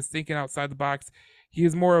he was thinking outside the box. He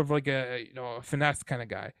was more of like a finesse kind of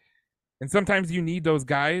guy. And sometimes you need those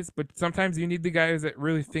guys, but sometimes you need the guys that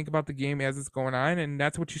really think about the game as it's going on, and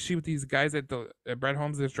that's what you see with these guys that Brett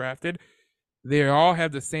Holmes has drafted. They all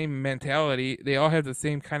have the same mentality. They all have the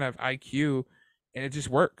same kind of IQ, and it just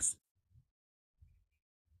works.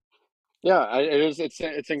 Yeah, it is.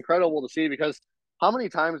 It's incredible to see because how many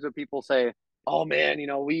times do people say, "Oh man,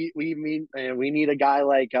 we need a guy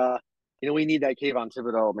like we need that Kayvon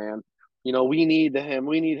Thibodeau, man. We need him."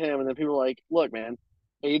 And then people are like, "Look, man,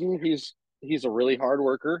 Aiden, he's a really hard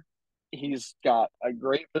worker. He's got a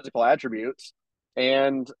great physical attributes,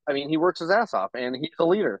 and I mean, he works his ass off, and he's a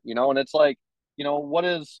leader, And it's like, what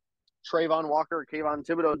is Trayvon Walker or Kayvon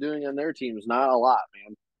Thibodeau doing in their teams? Not a lot,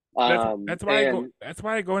 man. And That's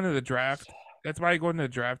why I go into the draft. That's why I go into the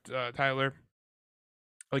draft, Tyler.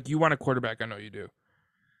 Like you want a quarterback, I know you do.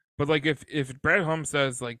 But like if Brad Holmes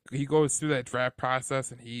says like he goes through that draft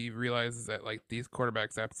process and he realizes that like these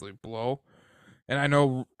quarterbacks absolutely blow, and I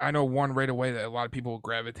know one right away that a lot of people will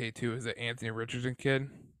gravitate to is the Anthony Richardson kid.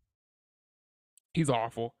 He's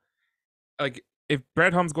awful. Like if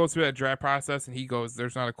Brad Holmes goes through that draft process and he goes,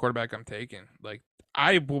 "There's not a quarterback I'm taking," like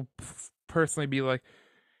I will personally be like,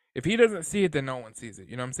 if he doesn't see it, then no one sees it.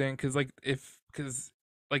 You know what I'm saying? Because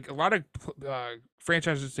like a lot of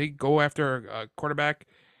franchises, they go after a quarterback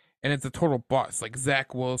and it's a total bust, like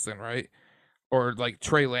Zach Wilson, right? Or like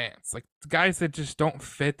Trey Lance, like the guys that just don't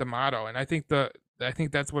fit the motto. And I think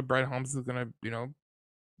that's what Brett Holmes is gonna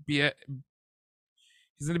be at.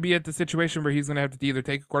 He's gonna be at the situation where he's gonna have to either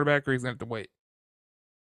take a quarterback or he's gonna have to wait.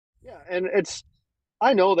 yeah, and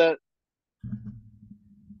I know that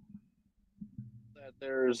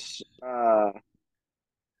there's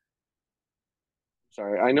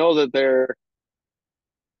sorry, I know that there are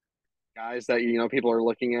guys that people are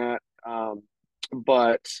looking at,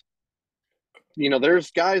 but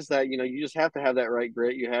there's guys that you just have to have that right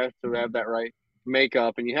grit, you have to have that right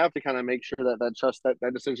makeup, and you have to kind of make sure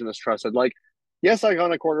that decision is trusted. Like, yes, I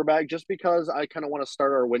got a quarterback just because I kind of want to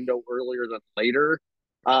start our window earlier than later.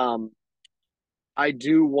 Um, I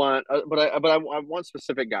do want, but I want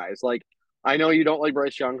specific guys. Like, I know you don't like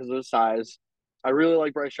Bryce Young because of his size. I really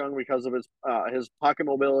like Bryce Young because of his pocket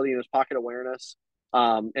mobility and his pocket awareness.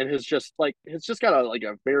 And his just got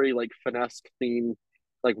a very like finesse clean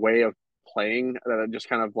like way of playing that I just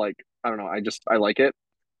kind of like, I don't know, I like it.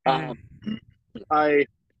 Um, Mm-hmm. I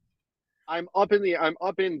I'm up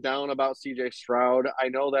and down about CJ Stroud. I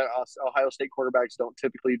know that Ohio State quarterbacks don't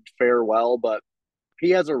typically fare well, but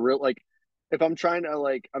he has a real like if I'm trying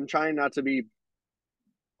not to be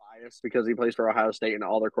biased because he plays for Ohio State and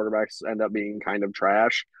all their quarterbacks end up being kind of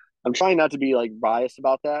trash. I'm trying not to be like biased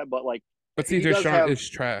about that, but like But he CJ does Stroud have. is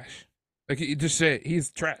trash. Like you just say it, he's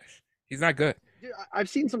trash. He's not good. Dude, I've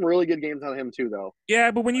seen some really good games on him too, though.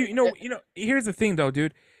 Yeah, but when Like, here's the thing though,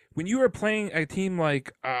 dude. When you are playing a team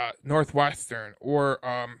like Northwestern or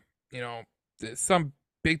some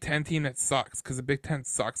Big Ten team that sucks because the Big Ten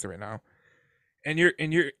sucks right now, and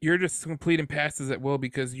you're just completing passes at will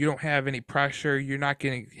because you don't have any pressure, you're not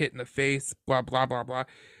getting hit in the face, blah blah blah blah.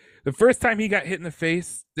 The first time he got hit in the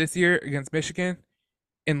face this year against Michigan,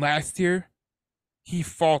 and last year he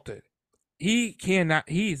faulted. he cannot.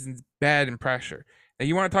 He's bad in pressure. Now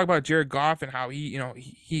you want to talk about Jared Goff and how he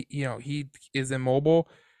is immobile.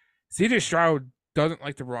 CJ Stroud doesn't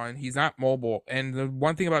like to run. He's not mobile. And the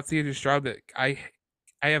one thing about CJ Stroud that I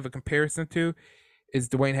have a comparison to is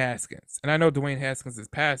Dwayne Haskins. And I know Dwayne Haskins is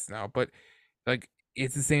past now, but like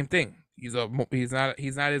it's the same thing. He's not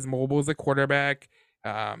as mobile as a quarterback.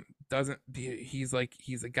 Doesn't he's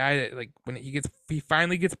a guy that like when he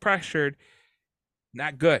finally gets pressured,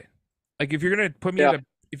 not good. Like Yeah, if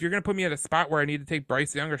you're gonna put me at a spot where I need to take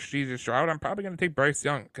Bryce Young or CJ Stroud, I'm probably gonna take Bryce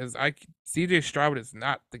Young because I CJ Stroud is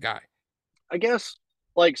not the guy. I guess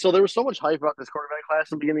like so there was so much hype about this quarterback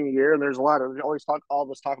class in the beginning of the year, and there's a lot of always talk all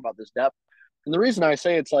this talk about this depth. And the reason I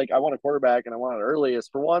say it's like I want a quarterback and I want it early is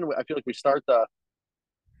for one, I feel like we start the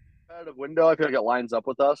competitive window. I feel like it lines up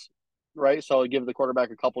with us, right? So give the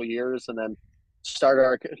quarterback a couple years and then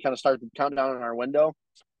start the countdown in our window.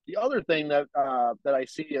 The other thing that I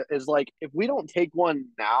see is like if we don't take one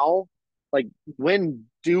now, like when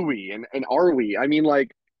do we and are we? I mean,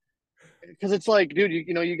 like because it's like, dude,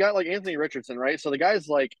 you got like Anthony Richardson, right? So the guy's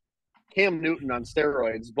like Cam Newton on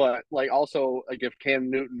steroids, but like also like if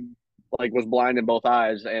Cam Newton like was blind in both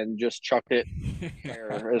eyes and just chucked it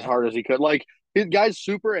air as hard as he could, like his guy's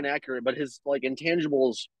super inaccurate, but his like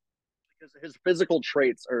intangibles, his physical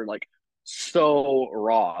traits are like so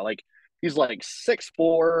raw. Like he's like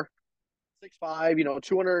 6'4", 6'5",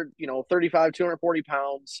 200, 35, 240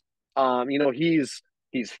 pounds.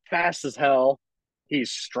 He's fast as hell.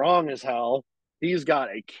 He's strong as hell. He's got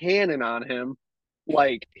a cannon on him.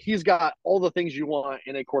 Like he's got all the things you want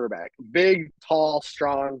in a quarterback: big, tall,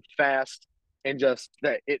 strong, fast, and just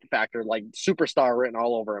that it factor, like superstar written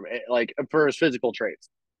all over him, like for his physical traits.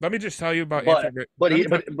 Let me just tell you about But Anthony. but Let me he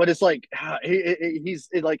tell. but it's like he's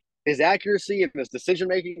like his accuracy and his decision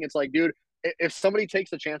making. It's like, dude, if somebody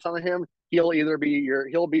takes a chance on him, he'll be an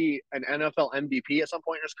NFL MVP at some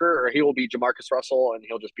point in his career, or he will be Jamarcus Russell and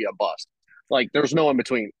he'll just be a bust. Like there's no in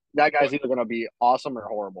between. That guy's either going to be awesome or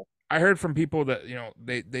horrible. I heard from people that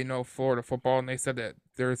they know Florida football, and they said that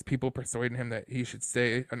there's people persuading him that he should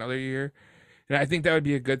stay another year, and I think that would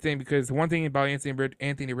be a good thing because one thing about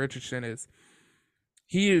Anthony Richardson is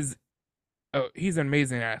he is he's an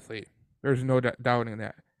amazing athlete. There's no doubting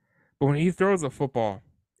that. But when he throws a football,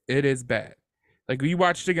 it is bad. Like we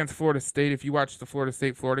watched against Florida State. If you watched the Florida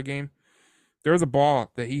State Florida game, there was a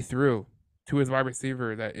ball that he threw to his wide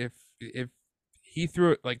receiver that if he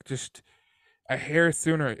threw it like just a hair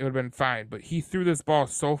sooner, it would have been fine. But he threw this ball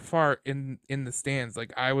so far in the stands,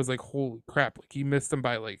 like I was like, holy crap! Like he missed him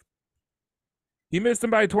by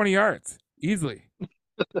 20 yards easily.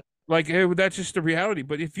 Like that's just the reality.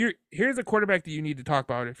 But here's a quarterback that you need to talk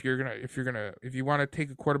about if you want to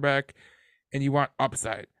take a quarterback and you want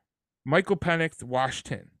upside. Michael Penix,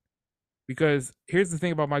 Washington. Because here's the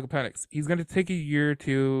thing about Michael Penix. He's going to take a year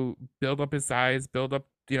to build up his size, build up,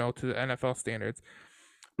 to the NFL standards.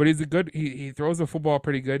 But he throws the football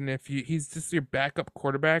pretty good. And if he's just your backup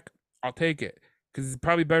quarterback, I'll take it. Because he's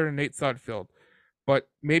probably better than Nate Sudfeld. But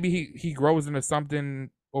maybe he grows into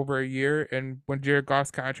something over a year. And when Jared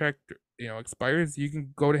Goff's contract, expires, you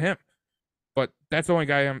can go to him. But that's the only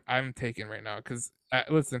guy I'm taking right now. Because,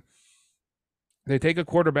 listen, they take a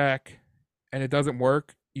quarterback and it doesn't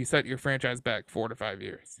work, you set your franchise back 4 to 5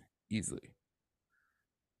 years easily.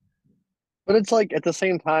 But it's like at the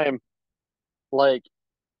same time, like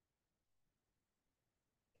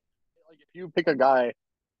if you pick a guy,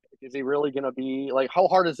 is he really gonna be like? How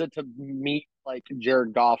hard is it to meet like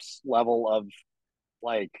Jared Goff's level of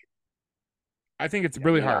like? I think it's I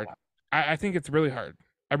really mean, hard. I think it's really hard.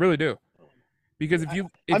 I really do. Because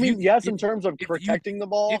I mean, yes, if in terms of if you protecting the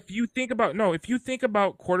ball. if you think about no, if you think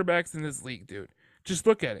about quarterbacks in this league, dude, just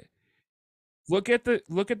look at it. Look at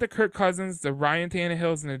the Kirk Cousins, the Ryan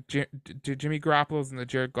Tannehills, and the Jimmy Garoppolo's and the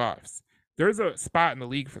Jared Goffs. There's a spot in the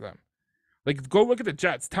league for them. Like, go look at the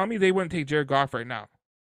Jets. Tell me they wouldn't take Jared Goff right now.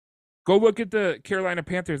 Go look at the Carolina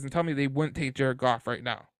Panthers and tell me they wouldn't take Jared Goff right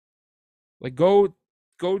now. Like, go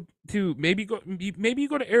to maybe you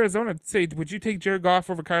go to Arizona and say, would you take Jared Goff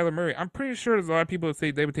over Kyler Murray? I'm pretty sure there's a lot of people that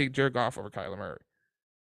say they would take Jared Goff over Kyler Murray.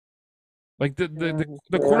 Like Yeah.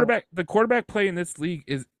 the quarterback play in this league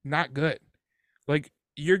is not good. Like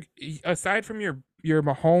you're aside from your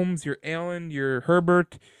Mahomes, your Allen, your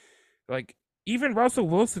Herbert, like even Russell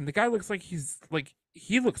Wilson, the guy looks like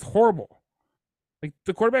he looks horrible. Like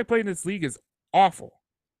the quarterback play in this league is awful.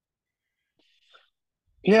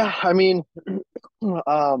 Yeah, I mean,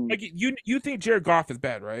 um, Like you think Jared Goff is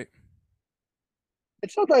bad, right?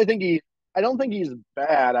 it's not that I don't think he's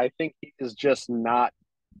bad. I think he is just not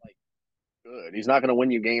like good. He's not going to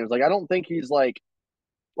win you games. Like I don't think he's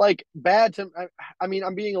like bad to. I mean,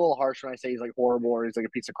 I'm being a little harsh when I say he's like horrible or he's like a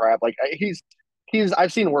piece of crap. Like he's.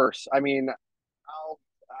 I've seen worse. I mean, I'll,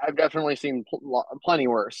 I've definitely seen plenty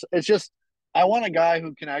worse. It's just I want a guy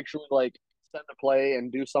who can actually like send a play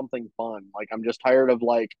and do something fun. Like I'm just tired of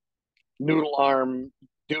like noodle arm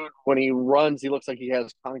dude. When he runs, he looks like he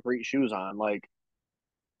has concrete shoes on. Like,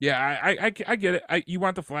 Yeah, I get it. You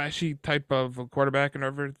want the flashy type of a quarterback and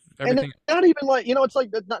and everything. not even like it's like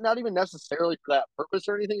not even necessarily for that purpose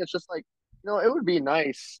or anything. It's just like it would be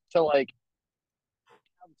nice to like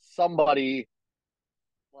have somebody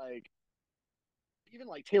like even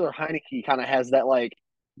like Taylor Heineke kind of has that like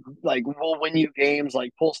will win you games, like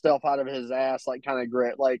pull stuff out of his ass, like kind of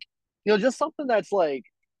grit, like just something that's like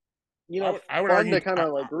I would fun argue to kind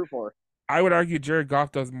of like root for. I would argue Jared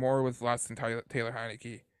Goff does more with less than Taylor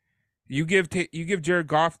Heineke. You give Jared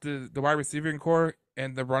Goff the wide receiving core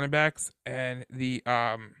and the running backs and the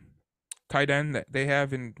tight end that they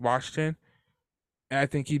have in Washington, and I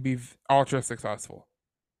think he'd be ultra successful.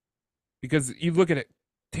 Because you look at it,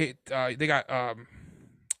 they got um,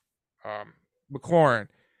 McLaurin,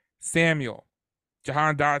 Samuel,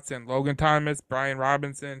 Jahan Dotson, Logan Thomas, Brian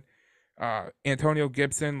Robinson, Antonio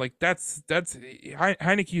Gibson. Like that's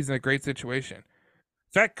Heineke's in a great situation.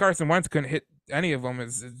 The fact Carson Wentz couldn't hit any of them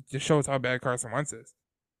is just shows how bad Carson Wentz is.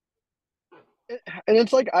 And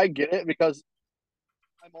it's like I get it because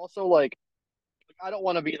I'm also like I don't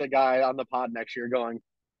want to be the guy on the pod next year going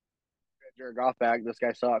Jared Goff back. This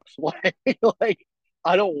guy sucks. Like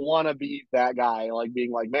I don't want to be that guy. Like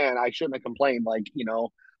being like, man, I shouldn't have complained. Like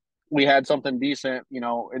we had something decent.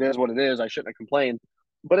 It is what it is. I shouldn't have complained.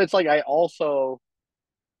 But it's like I also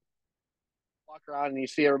walk around and you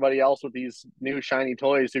see everybody else with these new shiny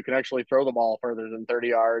toys who can actually throw the ball further than 30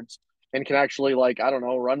 yards and can actually like I don't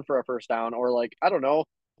know run for a first down or like I don't know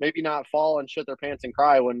maybe not fall and shit their pants and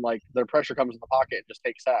cry when like their pressure comes in the pocket and just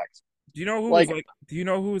take sacks. Like Do you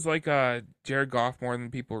know who's like Jared Goff more than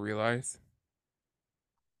people realize?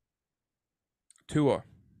 Tua.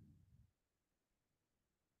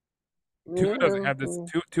 Tua doesn't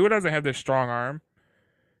have this strong arm.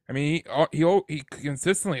 I mean, he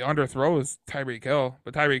consistently underthrows Tyreek Hill,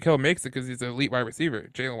 but Tyreek Hill makes it because he's an elite wide receiver.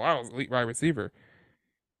 Jalen Waddle's an elite wide receiver.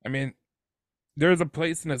 I mean, there's a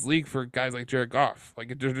place in this league for guys like Jared Goff.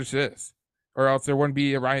 Like there just is, or else there wouldn't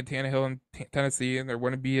be a Ryan Tannehill in Tennessee, and there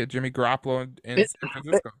wouldn't be a Jimmy Garoppolo in it, San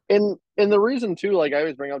Francisco. and the reason too, like I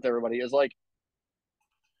always bring up to everybody is like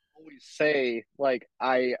always say like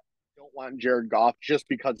I don't want Jared Goff just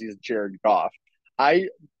because he's Jared Goff. I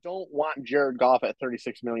don't want Jared Goff at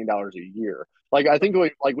 $36 million a year. Like I think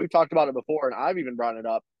we've talked about it before, and I've even brought it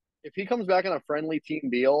up. If he comes back on a friendly team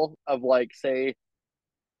deal of like say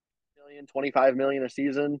million, 25 million a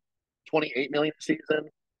season, 28 million a season,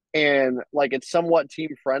 and like it's somewhat team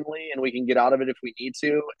friendly and we can get out of it if we need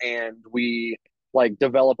to, and we like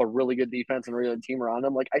develop a really good defense and a really good team around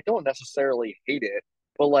him. Like I don't necessarily hate it,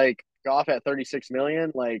 but like Goff at 36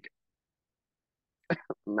 million, like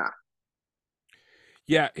nah.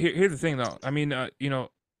 Yeah, here's the thing though. I mean,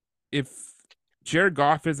 if Jared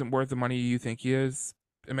Goff isn't worth the money you think he is,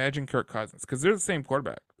 imagine Kirk Cousins because they're the same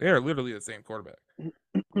quarterback. They are literally the same quarterback.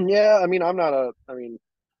 Yeah, I mean, I mean, not a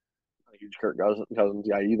huge Kirk Cousins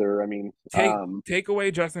guy either. I mean, Take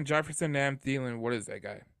away Justin Jefferson, Nam Thielen. What is that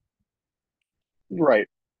guy? right.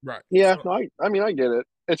 Right. Yeah, So no, I mean, I get it.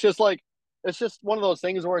 It's just like, it's just one of those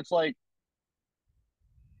things where it's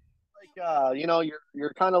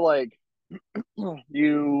you're kind of like,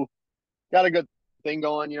 you got a good thing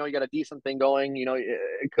going. You got a decent thing going.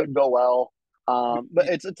 It could go well. But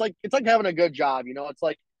it's like having a good job. It's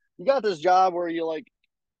like you got this job where you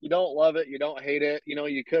don't love it, you don't hate it.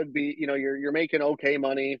 You could be, you're making okay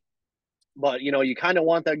money, but you kind of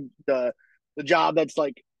want the job that's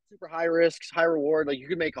like super high risks, high reward. Like you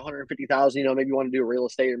could make 150,000. Maybe you want to do real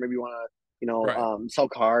estate, or maybe you want to right. sell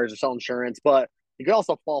cars or sell insurance, but you could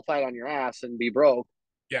also fall flat on your ass and be broke.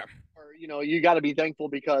 Yeah. Or you got to be thankful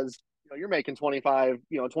because you're making 25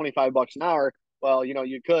 bucks an hour. Well,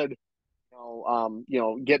 you could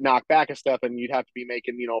get knocked back a step and you'd have to be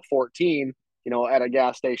making 14 at a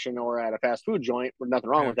gas station or at a fast food joint. There's nothing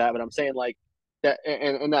wrong Yeah. with that, but I'm saying like that,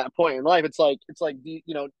 and that point in life, it's like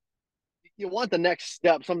you want the next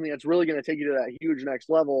step, something that's really going to take you to that huge next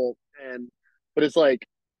level. But it's like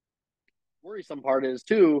worrisome part is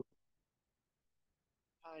too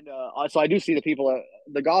kind of. So I do see the people,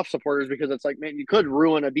 the golf supporters, because it's like, man, you could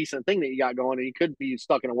ruin a decent thing that you got going, and you could be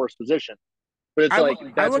stuck in a worse position. But it's like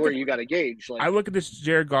I that's look where at you got to gauge. I Like, look at this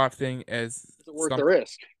Jared Goff thing as is it worth the something.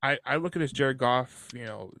 risk? I look at this Jared Goff,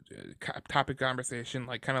 topic conversation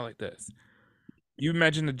like kind of like this. You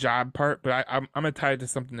mentioned the job part, but I'm tied to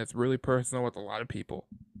something that's really personal with a lot of people.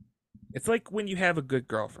 It's like when you have a good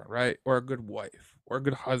girlfriend, right? Or a good wife, or a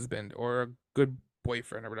good husband, or a good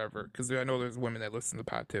boyfriend, or whatever. Because I know there's women that listen to the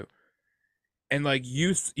pod too. And like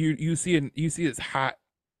you see this hot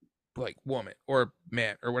like woman or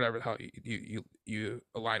man or whatever the hell you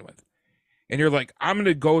align with, and you're like, I'm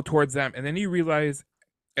gonna go towards them, and then you realize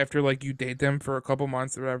after like you date them for a couple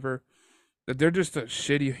months or whatever that they're just a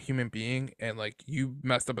shitty human being, and like you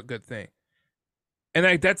messed up a good thing. And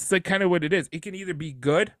like that's like kind of what it is. It can either be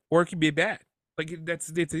good or it can be bad. Like that's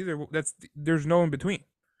it's either that's there's no in between.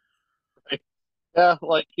 Yeah,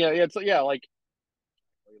 like yeah, it's yeah, like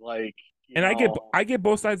you And know, I get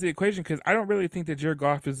both sides of the equation because I don't really think that Jared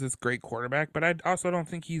Goff is this great quarterback, but I also don't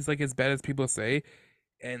think he's like as bad as people say.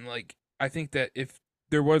 And like I think that if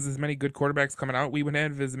there was as many good quarterbacks coming out, we wouldn't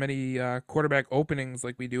have as many quarterback openings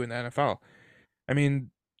like we do in the NFL. I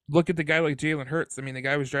mean, look at the guy like Jalen Hurts. I mean, the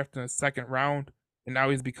guy was drafted in the second round, and now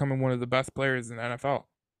he's becoming one of the best players in the NFL.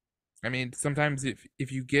 I mean, sometimes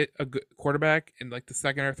if you get a good quarterback in like the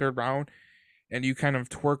second or third round, and you kind of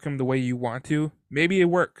twerk him the way you want to, maybe it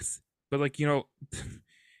works. But like you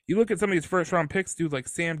look at some of these first round picks, dude, like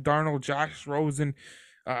Sam Darnold, Josh Rosen.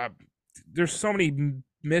 Uh, there's so many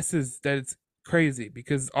misses that it's crazy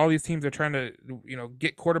because all these teams are trying to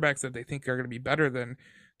get quarterbacks that they think are going to be better than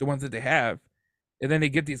the ones that they have, and then they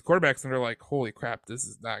get these quarterbacks and they're like, holy crap, this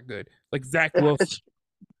is not good. Like Zach Wilson. it's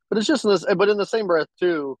but it's just in this, but in the same breath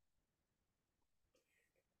too.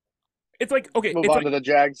 It's like okay, Move it's on like to the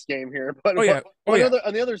Jags game here, oh but yeah, oh yeah,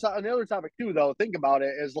 on the other side, on the other topic too, though, think about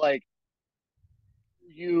it is like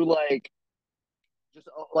you like just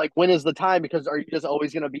like when is the time? Because are you just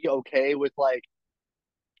always going to be okay with like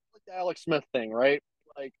the Alex Smith thing, right?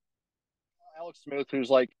 Like Alex Smith,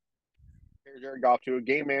 who's like Jared Goff to a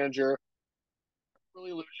game manager,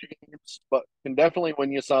 really lose you games, but can definitely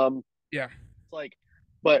win you some. yeah. It's like,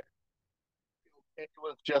 but it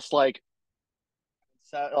was just like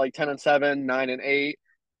 10-7, 9-8,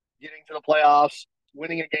 getting to the playoffs,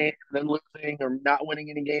 winning a game, then losing or not winning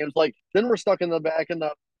any games. Like then we're stuck in the back in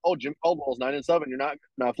the Jim Caldwell's 9-7. You're not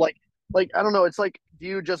good enough. Like I don't know. It's like do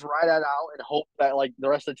you just ride that out and hope that like the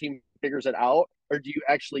rest of the team figures it out, or do you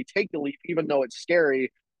actually take the leap even though it's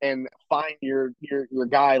scary and find your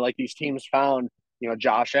guy like these teams found?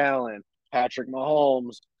 Josh Allen, Patrick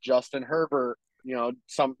Mahomes, Justin Herbert.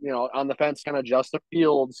 Some on the fence kind of Justin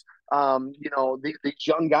Fields. These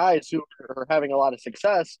young guys who are having a lot of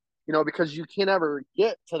success because you can't ever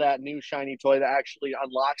get to that new shiny toy that actually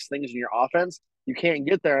unlocks things in your offense. You can't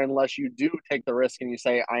get there unless you do take the risk and you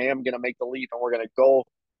say, I am going to make the leap and we're going to go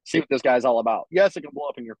see what this guy's all about. Yes, it can blow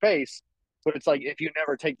up in your face, but it's like if you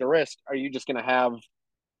never take the risk, are you just going to have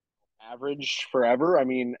average forever? I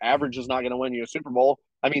mean, average is not going to win you a Super Bowl.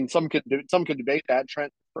 I mean, some could debate that.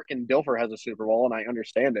 Trent freaking Dilfer has a Super Bowl, and I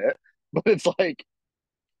understand it, but it's like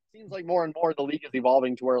seems like more and more the league is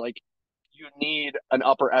evolving to where like you need an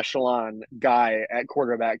upper echelon guy at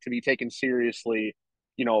quarterback to be taken seriously,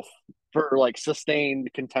 for like sustained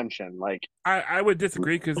contention. Like I would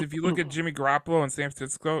disagree because if you look at Jimmy Garoppolo and San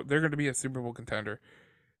Francisco, they're going to be a Super Bowl contender.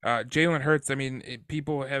 Jalen Hurts, I mean,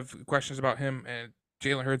 people have questions about him, and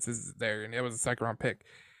Jalen Hurts is there, and it was a second round pick.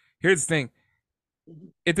 Here's the thing: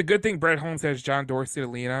 it's a good thing Brett Holmes has John Dorsey to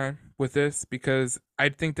lean on with this because I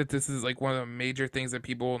think that this is like one of the major things that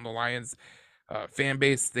people in the Lions fan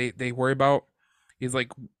base they worry about. Is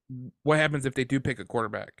like, what happens if they do pick a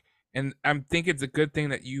quarterback? And I'm thinking it's a good thing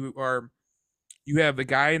that you have a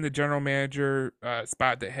guy in the general manager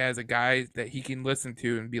spot that has a guy that he can listen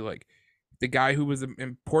to and be like the guy who was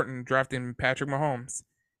important drafting Patrick Mahomes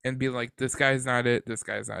and be like, this guy's not it, this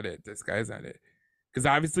guy's not it, this guy's not it. Because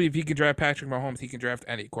obviously, if he can draft Patrick Mahomes, he can draft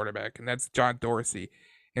any quarterback, and that's John Dorsey.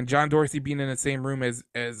 And John Dorsey being in the same room as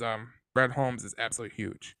Brett Holmes is absolutely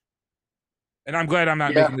huge. And I'm glad I'm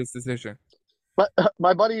not yeah, making this decision. but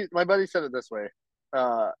my buddy said it this way.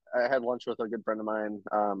 I had lunch with a good friend of mine,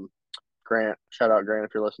 Grant. Shout out Grant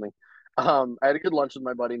if you're listening. I had a good lunch with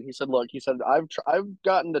my buddy, and he said, "Look, he said I've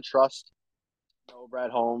gotten to trust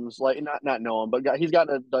Brad Holmes, like not know him, but he's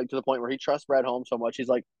gotten to the point where he trusts Brad Holmes so much. He's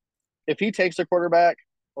like, if he takes a quarterback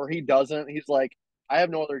or he doesn't, he's like, I have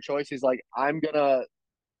no other choice. He's like, I'm gonna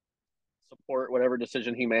support whatever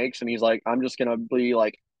decision he makes, and he's like, I'm just gonna be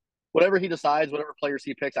like, whatever he decides, whatever players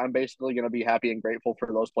he picks, I'm basically gonna be happy and grateful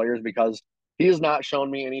for those players because he has not shown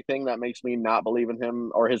me anything that makes me not believe in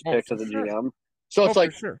him or his Oh, picks for as a sure. GM. So Oh, it's for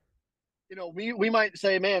like, sure. we might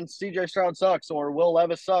say, man, CJ Stroud sucks, or Will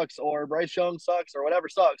Levis sucks, or Bryce Young sucks, or whatever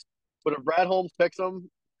sucks. But if Brad Holmes picks him,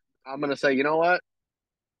 I'm gonna say, you know what?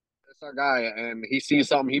 That's our guy, and he sees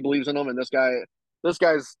something, he believes in him, and this guy's, this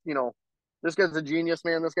guy's a genius,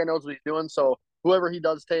 man. This guy knows what he's doing. So whoever he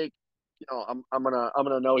does take, I'm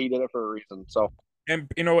gonna know he did it for a reason. So And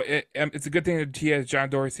it's a good thing that he has John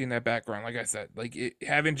Dorsey in that background. Like I said, like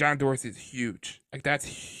having John Dorsey is huge. Like that's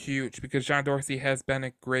huge because John Dorsey has been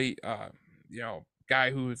a great,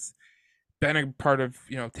 guy who's been a part of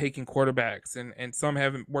taking quarterbacks, and some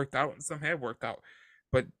haven't worked out and some have worked out.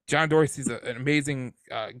 But John Dorsey's an amazing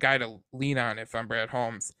guy to lean on if I'm Brad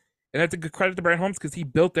Holmes, and that's a good credit to Brad Holmes because he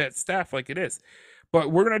built that staff like it is.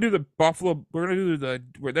 But we're gonna do the Buffalo. We're gonna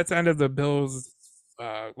do that's the end of the Bills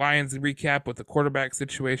Lions recap with the quarterback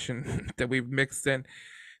situation that we've mixed in.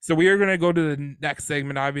 So we are gonna go to the next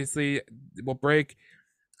segment. Obviously, we'll break,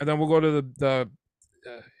 and then we'll go to the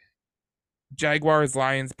Jaguars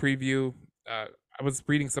Lions preview. I was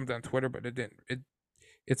reading something on Twitter, but it didn't.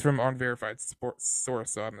 It's from unverified sports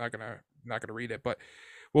source, so I'm not gonna read it. But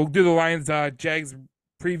we'll do the Lions Jags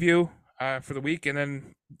preview for the week, and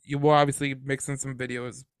then you will obviously mix in some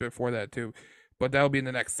videos before that too. But that'll be in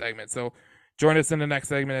the next segment. So join us in the next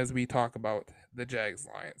segment as we talk about the Jags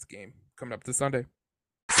Lions game coming up this Sunday.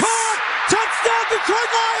 Touchdown, Detroit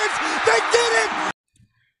Lions! They did it!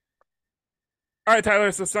 All right,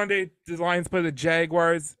 Tyler. So Sunday, the Lions play the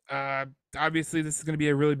Jaguars. Obviously, this is going to be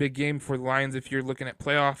a really big game for the Lions if you're looking at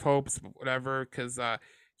playoff hopes, whatever, because you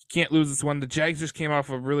can't lose this one. The Jags just came off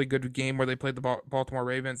a really good game where they played the Baltimore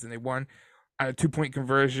Ravens and they won on a 2-point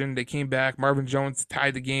conversion. They came back. Marvin Jones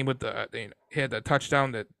tied the game with they had a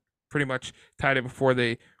touchdown that pretty much tied it before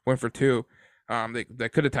they went for two. They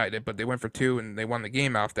could have tied it, but they went for two and they won the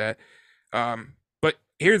game off that. But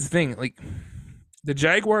here's the thing, like the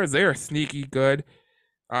Jaguars, they are sneaky good.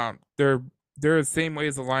 They're the same way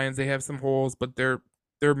as the Lions. They have some holes, but they're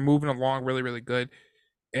moving along really, really good.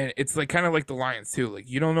 And it's like kind of like the Lions too. Like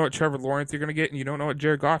you don't know what Trevor Lawrence you're gonna get, and you don't know what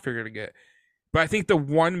Jared Goff you're gonna get. But I think the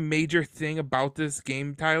one major thing about this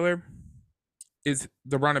game, Tyler, is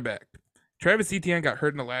the running back. Travis Etienne got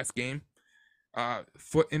hurt in the last game,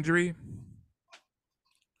 foot injury.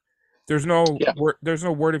 There's no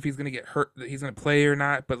word if he's gonna get hurt, that he's gonna play or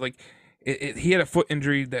not. But like, he had a foot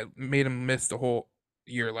injury that made him miss the whole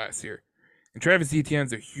year last year. And Travis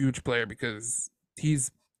Etienne's a huge player because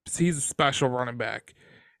he's a special running back,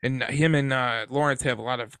 and him and Lawrence have a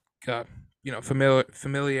lot of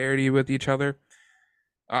familiarity with each other.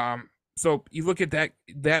 So you look at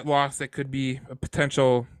that loss, that could be a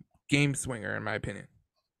potential game swinger, in my opinion.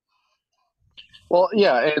 well,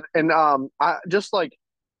 yeah, and I just like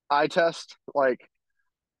eye test, like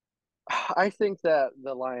I think that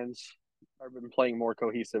the Lions have been playing more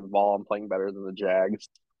cohesive ball and playing better than the Jags.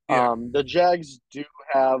 Yeah, The Jags do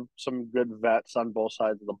have some good vets on both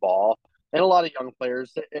sides of the ball and a lot of young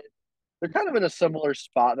players. They're kind of in a similar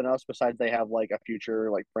spot than us, besides they have like a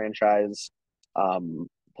future like franchise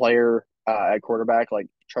player at quarterback, like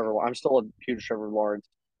Trevor. I'm still a huge Trevor Lawrence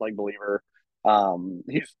like believer.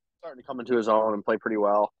 He's starting to come into his own and play pretty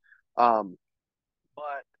well. But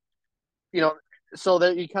you know, so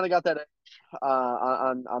that you kind of got that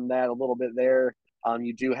on that a little bit there.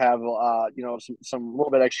 You do have some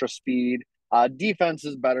little bit extra speed. Defense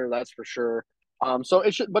is better, that's for sure. So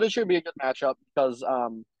it should be a good matchup because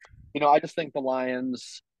I just think the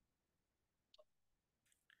Lions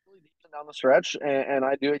really decent down the stretch, and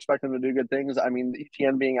I do expect them to do good things. I mean, the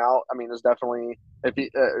ETN being out, I mean, is definitely if he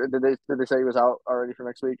did they say he was out already for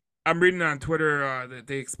next week? I'm reading on Twitter that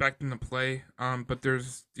they expect him to play. But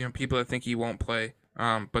there's people that think he won't play.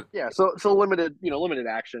 But Yeah, so limited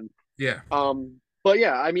action. yeah, But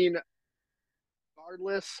yeah, I mean,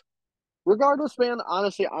 regardless, regardless, man.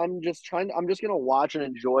 Honestly, I'm just gonna watch and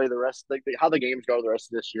enjoy the rest, like how the games go the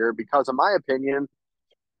rest of this year. Because in my opinion,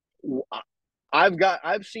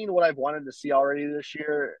 I've seen what I've wanted to see already this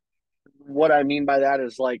year. What I mean by that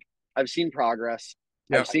is like I've seen progress.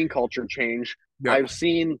 yeah, I've seen culture change. yeah. I've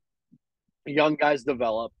seen young guys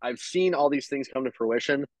develop. I've seen all these things come to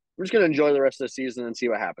fruition. I'm just gonna enjoy the rest of the season and see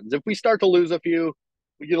what happens. If we start to lose a few,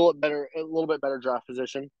 we get a little bit better draft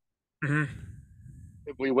position. Hmm.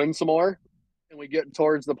 If we win some more and we get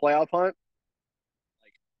towards the playoff hunt,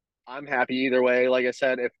 like I'm happy either way. Like I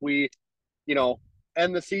said, if we, you know,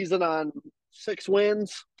 end the season on 6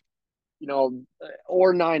 wins,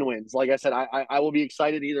 or 9 wins, like I said, I will be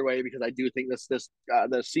excited either way because I do think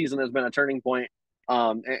this season has been a turning point,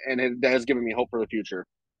 and it has given me hope for the future.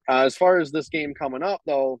 As far as this game coming up,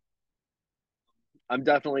 though, I'm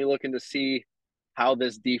definitely looking to see how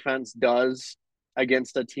this defense does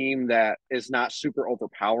against a team that is not super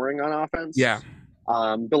overpowering on offense. Yeah,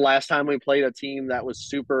 The last time we played a team that was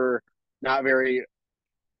super not very,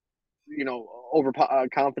 over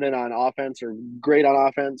confident on offense or great on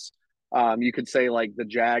offense, you could say like the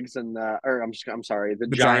Jags or I'm sorry, the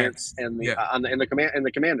the Giants Giants. and the Yeah, on the in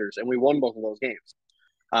the Commanders, and we won both of those games.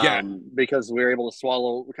 Yeah, because we were able to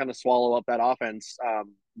swallow up that offense.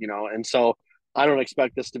 And so I don't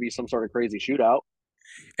expect this to be some sort of crazy shootout.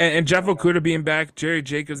 and Jeff Okuda being back, Jerry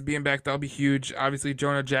Jacobs being back, that'll be huge. Obviously,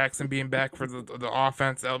 Jonah Jackson being back for the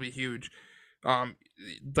offense, that'll be huge. Um,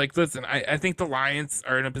 like listen, I think the Lions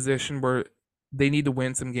are in a position where they need to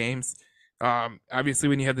win some games. Obviously,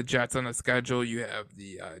 when you have the Jets on the schedule, you have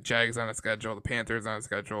the Jags on the schedule, the Panthers on the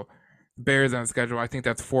schedule, the Bears on the schedule. I think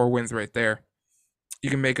that's 4 wins right there. You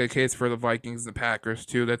can make a case for the Vikings and the Packers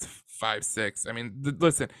too. That's 5-6. I mean,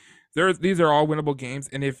 listen, these are all winnable games,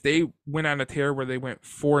 and if they went on a tear where they went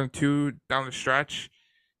 4-2 down the stretch,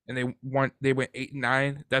 and they went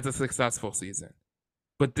 8-9, that's a successful season.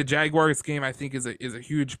 But the Jaguars game, I think, is a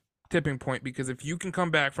huge tipping point because if you can come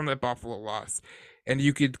back from that Buffalo loss, and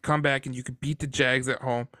you could come back and you could beat the Jags at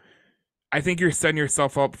home, I think you're setting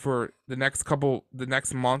yourself up for the next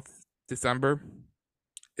month, December,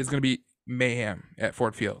 is going to be mayhem at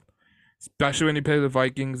Ford Field, especially when you play the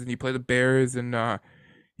Vikings and you play the Bears, and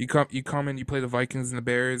you come and you play the Vikings and the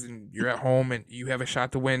Bears, and you're at home and you have a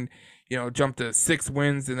shot to win. Jump to 6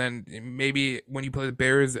 wins, and then maybe when you play the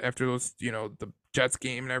Bears after those, the Jets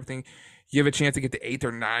game and everything, you have a chance to get to 8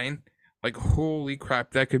 or 9. Like holy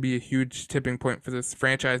crap, that could be a huge tipping point for this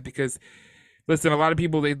franchise because listen, a lot of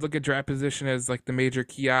people they look at draft position as like the major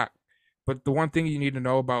key out, but the one thing you need to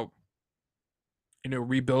know about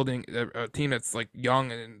rebuilding a team that's like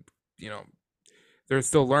young and you know they're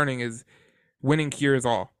still learning is winning cures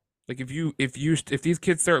all. Like if these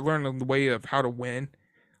kids start learning the way of how to win,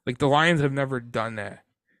 like the Lions have never done that.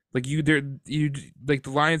 Like like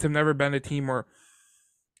the Lions have never been a team where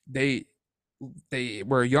they they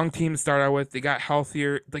were a young team to start out with. They got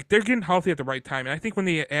healthier. Like they're getting healthy at the right time. And I think when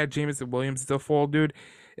they add Jameson Williams to the fold, dude,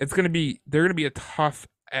 they're gonna be a tough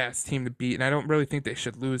ass team to beat. And I don't really think they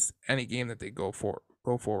should lose any game that they go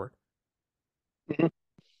forward. Mhm.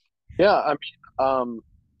 Yeah, I mean,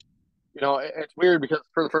 it's weird because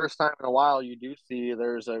for the first time in a while, you do see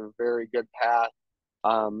there's a very good path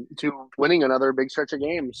to winning another big stretch of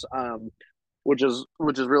games, which is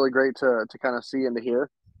really great to kind of see and to hear.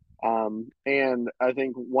 And I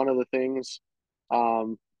think one of the things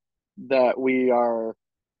um, that we are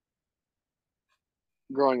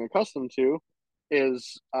growing accustomed to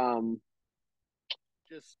is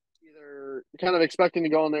just either kind of expecting to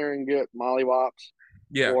go in there and get mollywopped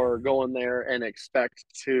Yeah. or go in there and expect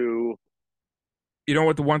to You know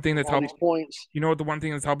what the one thing score that's all these helped points. you know what the one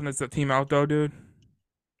thing that's helping this team out though, dude,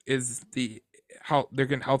 is the how they're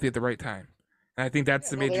getting healthy at the right time. And I think Yeah,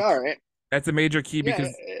 no, they are. that's a major key Yeah,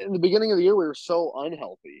 because in the beginning of the year we were so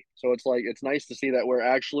unhealthy. So it's like it's nice to see that we're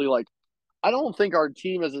actually like I don't think our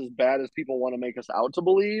team is as bad as people want to make us out to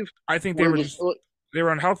believe. I think We're just they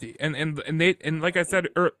were unhealthy. And like I said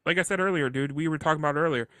earlier, dude, we were talking about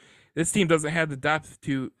earlier, this team doesn't have the depth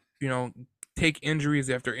to, take injuries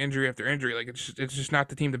after injury after injury. Like it's just not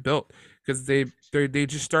the team to build because they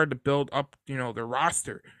just started to build up, their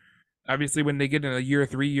roster. Obviously, when they get in a year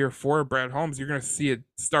 3, year 4, of Brad Holmes, you're gonna see a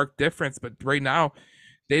stark difference. But right now,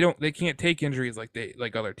 they can't take injuries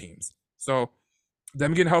like other teams. So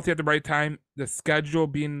them getting healthy at the right time, the schedule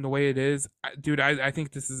being the way it is, dude, I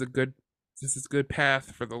think this is good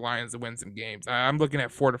path for the Lions to win some games. I'm looking at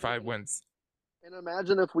 4 to 5 wins. and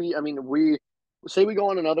imagine if we say we go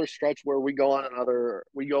on another stretch where we go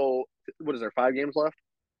what is there 5 games left?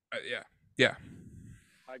 Yeah, yeah,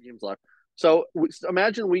 5 games left. So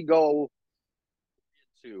imagine we go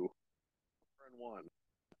 2-1,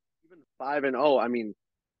 even 5-0. I mean,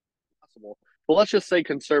 possible. But let's just say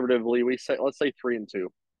conservatively, let's say 3-2.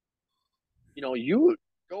 You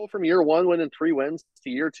go from year one winning 3 wins to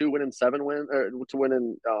year two winning 7 wins, or to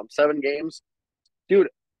winning 7 games, dude.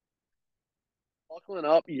 Buckling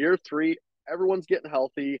up, year three, everyone's getting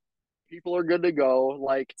healthy, people are good to go,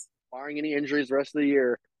 like barring any injuries the rest of the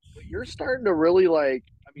year. But you're starting to really like.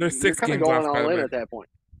 I there's mean, you're six kind of games going left, by all the in way. at that point.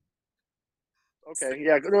 Okay, Six.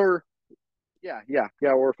 yeah, or yeah,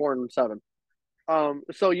 we're 4-7.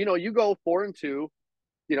 So you go 4-2,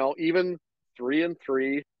 even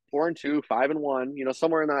 3-3, 4-2, 5-1,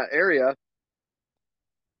 somewhere in that area.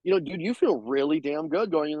 Dude, you feel really damn good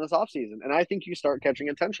going in this offseason. And I think you start catching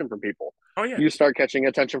attention from people. Oh yeah, You start catching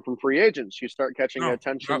attention from free agents. You start catching no,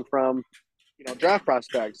 attention no, from, draft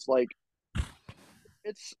prospects. Like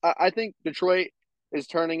I think Detroit is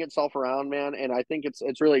turning itself around, man. And I think it's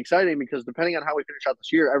really exciting because depending on how we finish out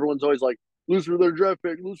this year, everyone's always like, lose for their draft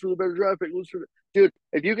pick, lose for the better draft pick, dude,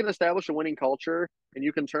 if you can establish a winning culture and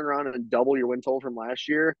you can turn around and double your win total from last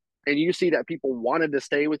year, and you see that people wanted to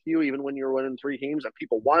stay with you even when you were winning 3 games, and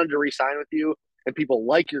people wanted to re-sign with you, and people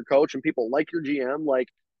like your coach and people like your GM, like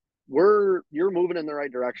you're moving in the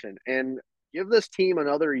right direction. And Give this team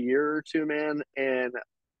another year or two, man, and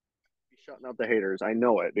be shutting up the haters. I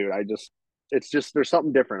know it, dude. It's just there's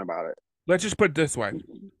something different about it. Let's just put it this way: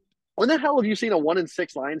 When the hell have you seen a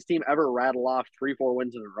 1-6 Lions team ever rattle off 3-4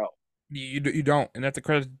 wins in a row? you don't, and that's a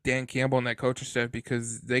credit to Dan Campbell and that coaching staff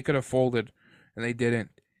because they could have folded, and they didn't,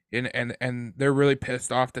 and they're really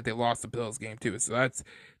pissed off that they lost the Bills game too. So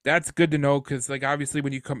that's good to know because like obviously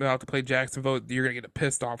when you come out to play Jacksonville, you're gonna get a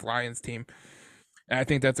pissed off Lions team, and I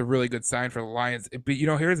think that's a really good sign for the Lions. But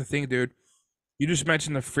here's the thing, dude. You just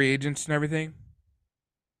mentioned the free agents and everything.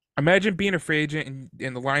 Imagine being a free agent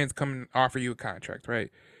and the Lions come and offer you a contract,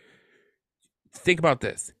 right? Think about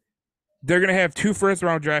this. They're gonna have 2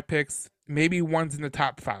 first-round draft picks, maybe one's in the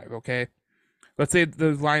top 5. Okay, let's say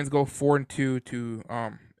the Lions go 4-2 to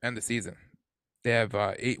end the season. They have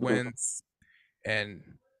 8 wins and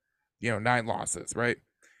 9 losses, right?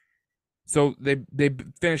 So they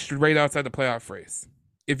finished right outside the playoff race.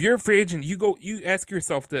 If you're a free agent, you ask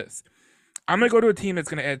yourself this: I'm gonna go to a team that's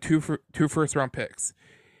gonna add two first-round picks.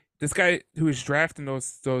 This guy who is drafting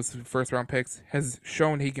those first-round picks has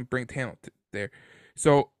shown he can bring talent there.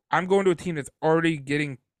 So I'm going to a team that's already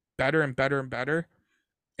getting better and better and better,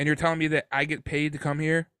 and you're telling me that I get paid to come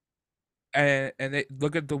here, and they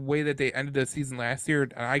look at the way that they ended the season last year,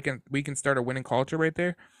 and we can start a winning culture right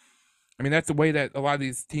there. I mean, that's the way that a lot of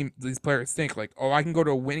these players think. Like, oh, I can go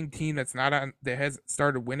to a winning team that hasn't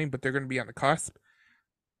started winning, but they're going to be on the cusp.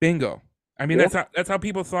 Bingo. I mean, Yeah. that's how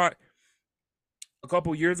people thought a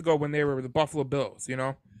couple years ago when they were the Buffalo Bills.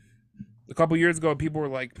 A couple years ago, people were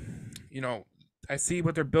like, I see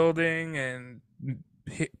what they're building, and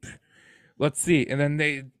let's see. And then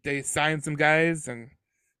they signed some guys, and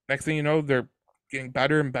next thing you know, they're getting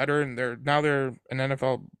better and better, and they're an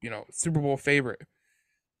NFL Super Bowl favorite.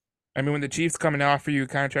 I mean, when the Chiefs come and offer you a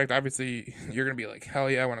contract, obviously you're gonna be like, hell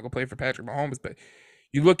yeah, I want to go play for Patrick Mahomes. But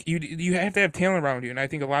you have to have talent around you, and I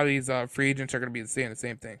think a lot of these free agents are gonna be saying the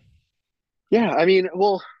same thing. Yeah, I mean,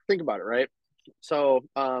 well, think about it, right? So,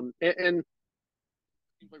 and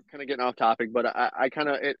we're kind of getting off topic, but I kind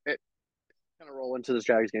of it kind of roll into this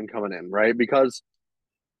Jags game coming in, right? Because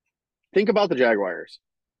think about the Jaguars.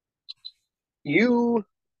 You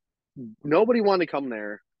Nobody wanted to come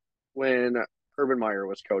there when Urban Meyer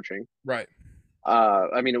was coaching. Right.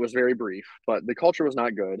 I mean, it was very brief, but the culture was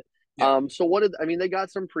not good. Yeah. So they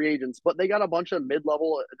got some free agents, but they got a bunch of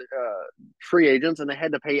mid-level free agents, and they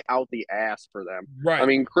had to pay out the ass for them. I Right.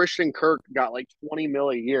 mean, Christian Kirk got like 20 mil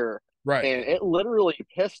a year, Right. and it literally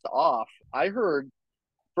pissed off. I heard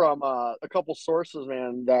from a couple sources,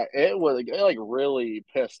 man, that it like really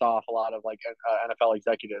pissed off a lot of like NFL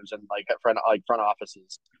executives and like front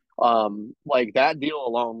offices. Like that deal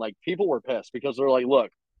alone, like people were pissed because they're like, look,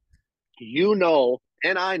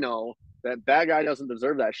 and I know that guy doesn't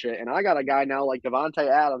deserve that shit. And I got a guy now like Devontae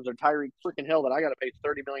Adams or Tyreek freaking Hill that I got to pay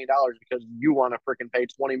 $30 million because you want to freaking pay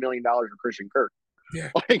 $20 million for Christian Kirk.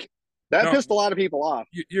 Yeah. Like that No, pissed a lot of people off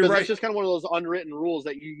you're because right. that's just kind of one of those unwritten rules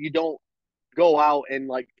that you don't go out and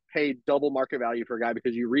like pay double market value for a guy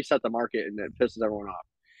because you reset the market and it pisses everyone off.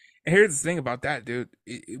 And here's the thing about that, dude.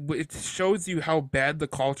 It shows you how bad the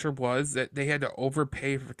culture was that they had to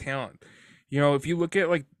overpay for talent. If you look at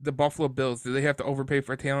like the Buffalo Bills, do they have to overpay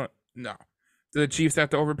for talent? No. Do the Chiefs have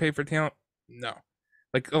to overpay for talent? No.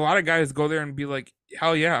 Like a lot of guys go there and be like,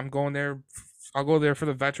 hell yeah, I'm going there. I'll go there for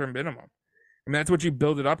the veteran minimum. I mean, that's what you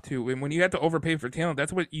build it up to. And when you have to overpay for talent,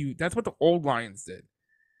 that's what the old Lions did.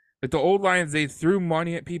 Like the old Lions, they threw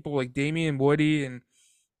money at people like Damian Woody and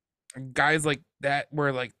guys like that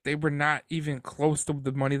where like they were not even close to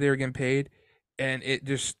the money they were getting paid, and it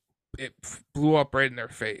blew up right in their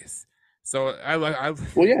face. So I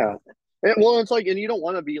Well, yeah. Well, it's like, and you don't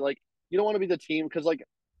want to be like, you don't want to be the team because like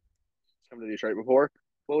it's come to Detroit before.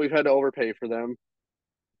 Well, we've had to overpay for them.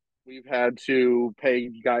 We've had to pay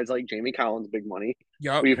guys like Jamie Collins big money.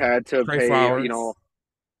 Yup. We've had to Trey pay, Flowers.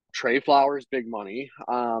 Trey Flowers big money.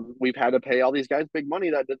 We've had to pay all these guys big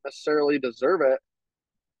money that didn't necessarily deserve it,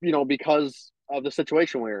 because of the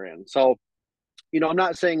situation we were in. So, I'm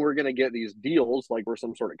not saying we're going to get these deals like we're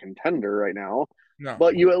some sort of contender right now, No.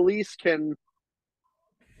 but you at least can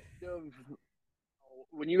give,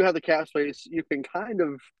 when you have the cap space, you can kind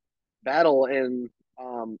of battle in,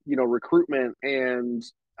 recruitment and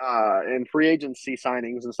free agency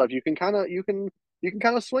signings and stuff. You can kind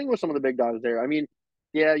of swing with some of the big dogs there. I mean,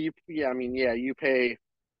 you pay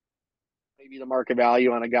maybe the market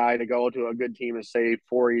value on a guy to go to a good team is say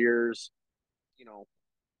 4 years, 70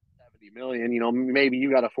 million. Maybe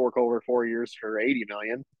you got to fork over 4 years for 80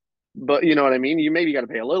 million. But you know what I mean? You maybe got to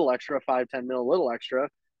pay a little extra, 5-10 mil, a little extra.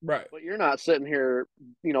 Right. But you're not sitting here,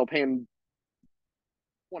 paying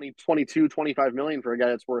 20, 22, 25 million for a guy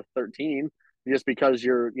that's worth 13. just because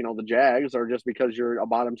you're, the Jags, or just because you're a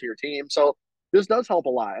bottom tier team. So this does help a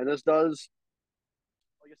lot, and this does,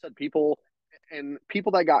 like I said, people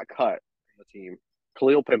that got cut from the team,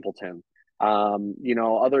 Khalil Pimpleton,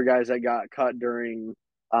 other guys that got cut during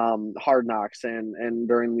Hard Knocks and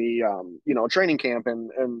during the training camp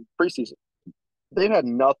and preseason. They've had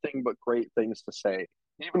nothing but great things to say,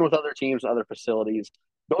 even with other teams, other facilities.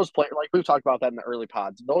 Those players, like we've talked about that in the early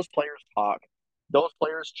pods, those players talk, those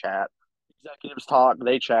players chat, executives talk,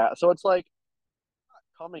 they chat. So it's like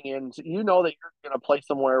coming in, you know that you're going to play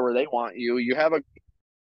somewhere where they want you. You have a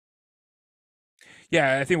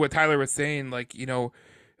Yeah, I think what Tyler was saying, like,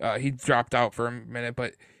 he dropped out for a minute,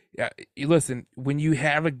 but yeah, listen, when you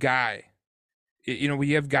have a guy, when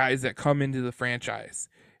you have guys that come into the franchise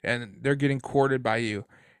and they're getting courted by you,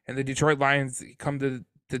 and the Detroit Lions come to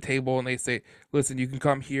the table and they say, listen, you can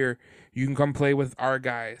come here, you can come play with our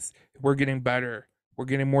guys. We're getting better, we're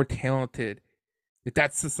getting more talented.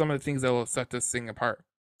 That's just some of the things that will set this thing apart.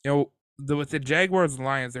 With the Jaguars and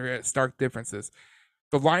Lions, there are stark differences.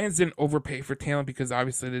 The Lions didn't overpay for talent because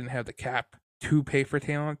obviously they didn't have the cap to pay for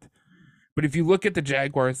talent. But if you look at the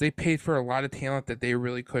Jaguars, they paid for a lot of talent that they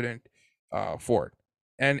really couldn't afford.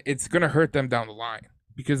 And it's going to hurt them down the line.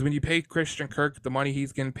 Because when you pay Christian Kirk the money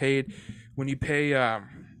he's getting paid, when you pay a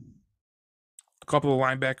couple of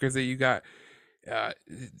linebackers that you got, uh,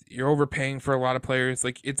 you're overpaying for a lot of players.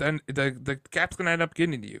 Like the cap's going to end up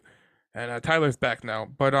getting to you. And Tyler's back now.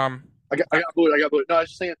 But I got booed. I got booed. No, I was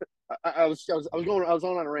just saying. I was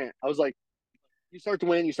on a rant. I was like, you start to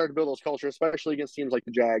win, you start to build those cultures, especially against teams like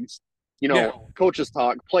the Jags. yeah, Coaches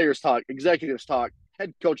talk, players talk, executives talk,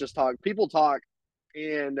 head coaches talk, people talk,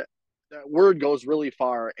 and that word goes really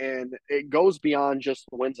far, and it goes beyond just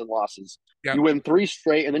wins and losses. yeah, You win three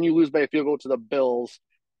straight, and then you lose by a field goal to the Bills.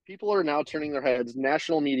 People are now turning their heads.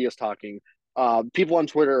 National media is talking. People on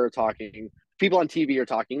Twitter are talking. People on TV are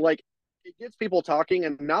talking. Like, it gets people talking,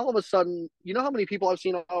 and now all of a sudden, you know how many people I've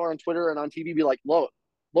seen on Twitter and on TV be like, look,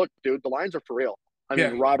 dude, the Lions are for real. I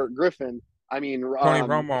mean, yeah. Robert Griffin. I mean, Tony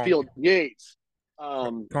Romo, Field Yates.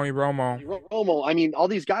 Um, Tony Romo. Romo. I mean, all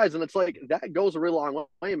these guys, and it's like that goes a real long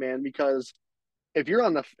way, man. Because if you're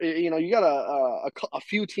on the, you got a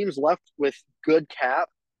few teams left with good cap,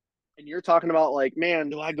 and you're talking about like,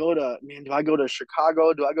 do I go to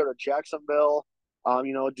Chicago? Do I go to Jacksonville?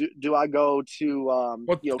 Do I go to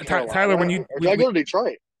Well, Tyler, Carolina, or do I go to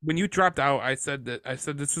Detroit? when you dropped out, I said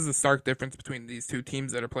this is a stark difference between these two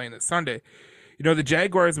teams that are playing this Sunday. The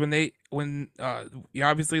Jaguars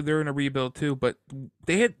obviously they're in a rebuild too, but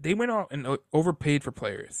they went out and overpaid for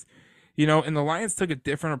players. And the Lions took a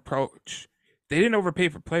different approach. They didn't overpay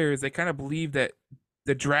for players. They kind of believed that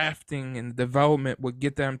the drafting and development would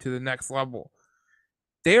get them to the next level.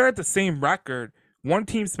 They are at the same record. One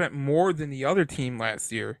team spent more than the other team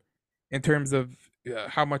last year in terms of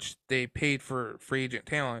how much they paid for free agent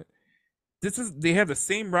talent. They have the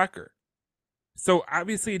same record. So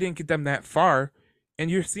obviously it didn't get them that far. And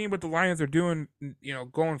you're seeing what the Lions are doing,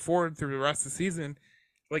 going forward through the rest of the season.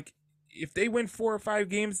 Like, if they win 4 or 5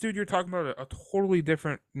 games, dude, you're talking about a totally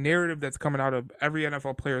different narrative that's coming out of every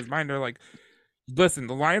NFL player's mind. They're like, listen,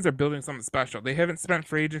 the Lions are building something special. They haven't spent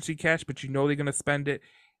free agency cash, but they're going to spend it.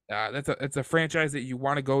 It's a franchise that you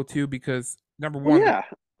want to go to because Well, yeah,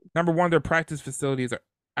 number one, their practice facilities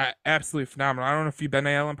are absolutely phenomenal. I don't know if you've been to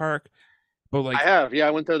Allen Park, but I like, have. Yeah,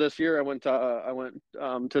 I went there this year. I went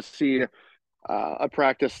to see a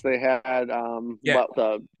practice they had yeah, about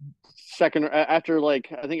the second after,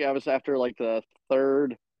 like, I think I was after like the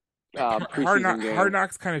third preseason Hard game.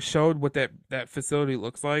 Knocks kind of showed what that facility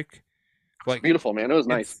looks like. It's Like, beautiful, man. It was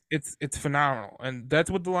nice. it's phenomenal, and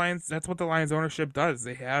that's what the Lions ownership does.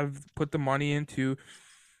 They have put the money into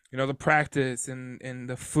the practice and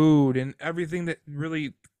the food and everything that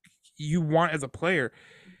really you want as a player.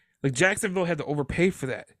 Like, Jacksonville had to overpay for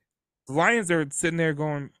that. The Lions are sitting there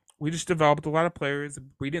going, we just developed a lot of players.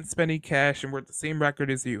 We didn't spend any cash, and we're at the same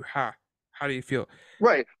record as you. How do you feel?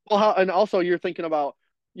 Right. Well, and also you're thinking about,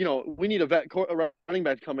 we need a running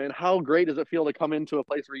back to come in. How great does it feel to come into a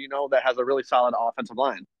place where that has a really solid offensive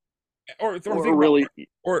line, Think or about really,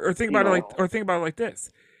 think about it like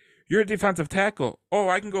this. You're a defensive tackle. Oh,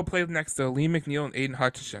 I can go play next to Lee McNeil and Aiden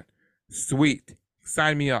Hutchinson. Sweet.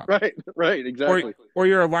 Sign me up. right, exactly. Or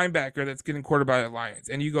you're a linebacker that's getting quartered by the Lions,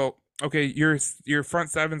 and you go, okay, your front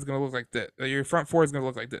seven's gonna look like this. Your front four is gonna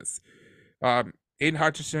look like this. Aiden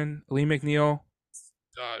Hutchinson, Lee McNeil.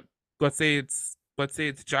 Uh, let's say it's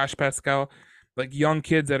Josh Pascal, like young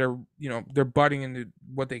kids that are they're budding into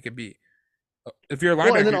what they could be. If you're a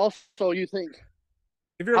Well, and then linebacker, also you think,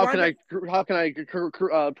 if you're a how can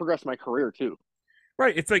linebacker, I progress my career too?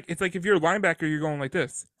 right? It's like if you're a linebacker, you're going like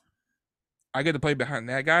this. I get to play behind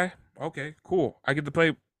that guy. Okay, cool. I get to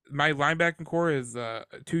play. My linebacking core is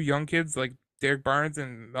two young kids like Derek Barnes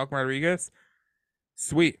and Malcolm Rodriguez.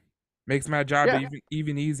 Sweet, makes my job Yeah.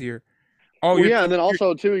 even easier. Oh, Well, yeah, and then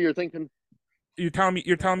also too, you're thinking, you're go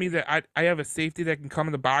ahead. telling me that I have a safety that can come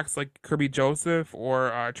in the box like Kirby Joseph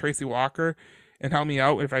or Tracy Walker and help me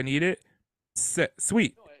out if I need it.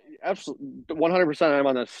 Sweet. Absolutely, 100%. I'm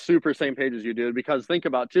on the super same page as you, dude. Because think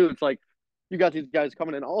about too, it's like you got these guys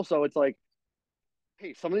coming in. Also, it's like,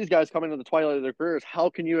 hey, some of these guys coming to the twilight of their careers. How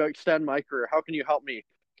can you extend my career? How can you help me?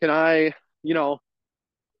 Can I, you know,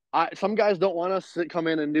 some guys don't want to come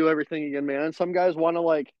in and do everything again, man. Some guys want to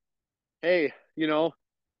like, hey,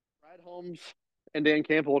 Brad Holmes and Dan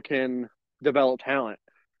Campbell can develop talent.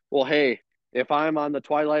 Well, hey, if I'm on the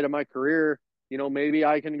twilight of my career, maybe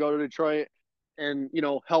I can go to Detroit and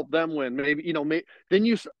help them win. Maybe then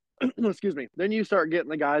you excuse me, then you start getting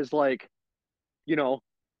the guys like you know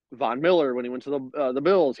Von Miller when he went to the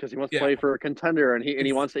Bills because he wants to Yeah. play for a contender and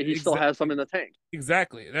he wants to he still has some in the tank.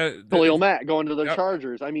 Exactly. Khalil Mack going to the Yep.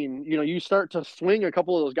 Chargers. I mean, you start to swing a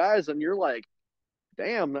couple of those guys and you're like,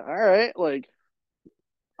 damn, all right, like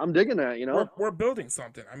I'm digging that. We're building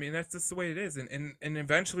something. I mean, that's just the way it is, and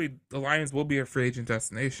eventually the Lions will be a free agent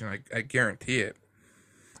destination. I guarantee it.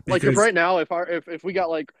 Like if Because right now, if we got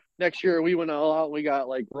like next year we went all out, we got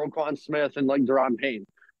like Roquan Smith and like Deron Payne,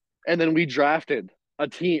 and then we drafted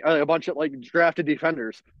a bunch of like drafted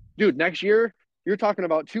defenders. Dude, next year you're talking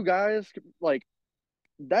about two guys like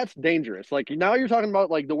that's dangerous. Like now you're talking about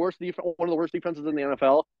like one of the worst defenses in the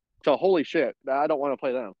NFL. So holy shit, I don't want to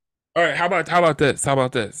play them. all right, how about this? How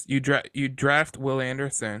about this? You draft Will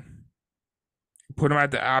Anderson, put him at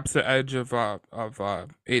the opposite edge of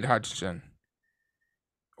Aiden Hutchinson,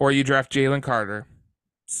 or you draft Jalen Carter.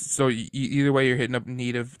 So either way, you're hitting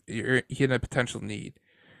a potential need,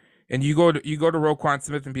 and you go to Roquan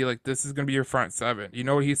Smith and be like, this is gonna be your front seven. You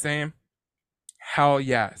know what he's saying? Hell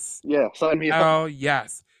yes. Yeah, sign me up. Hell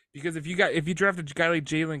yes. Because if you draft a guy like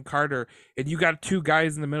Jalen Carter and you got two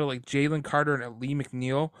guys in the middle like Jalen Carter and Lee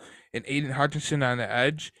McNeil and Aiden Hutchinson on the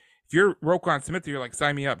edge, if you're Roquan Smith, you're like,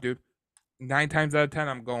 sign me up, dude. 9 times out of 10,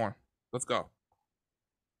 I'm going. Let's go.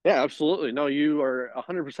 Yeah, absolutely. No, you are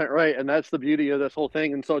 100% right, and that's the beauty of this whole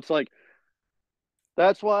thing. And so it's like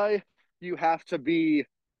that's why you have to be,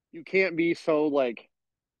 you can't be so like,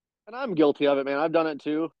 and I'm guilty of it, man. I've done it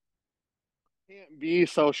too. Can't be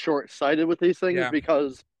so short sighted with these things Yeah.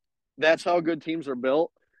 because that's how good teams are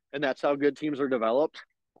built and that's how good teams are developed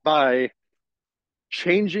by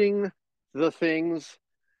changing the things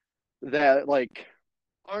that like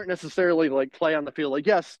aren't necessarily like play on the field. Like,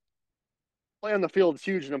 yes, play on the field is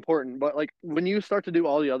huge and important, but like when you start to do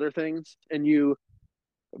all the other things and you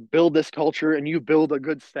build this culture and you build a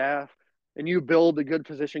good staff and you build the good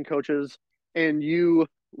position coaches and you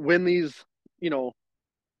win these, you know,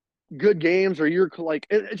 good games or you're like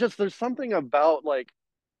it just there's something about like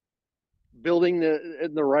building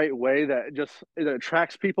in the right way that just it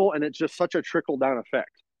attracts people and it's just such a trickle down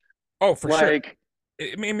effect. Oh, for sure. Like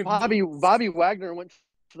I mean, Bobby Wagner went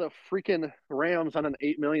to the freaking Rams on an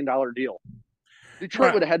 $8 million deal. Detroit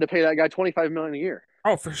right. would have had to pay that guy $25 million a year.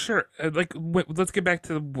 Oh, for sure. Let's get back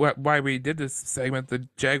to why we did this segment, the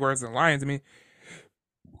Jaguars and Lions. I mean,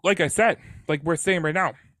 like I said, like we're saying right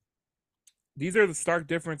now, these are the stark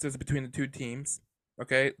differences between the two teams.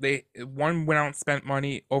 Okay, one went out and spent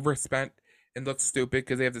money, overspent, and looked stupid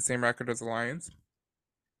because they have the same record as the Lions.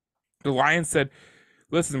 The Lions said,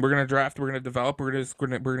 "Listen, we're gonna draft, we're gonna develop, we're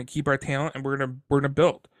gonna keep our talent, and we're gonna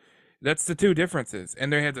build." That's the two differences,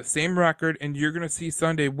 and they have the same record. And you're gonna see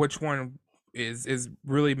Sunday which one is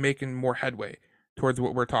really making more headway towards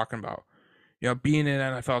what we're talking about. Being an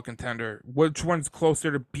NFL contender, which one's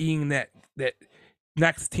closer to being that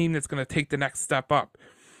next team that's going to take the next step up.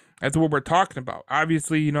 That's what we're talking about.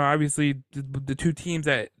 Obviously, the two teams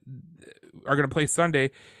that are going to play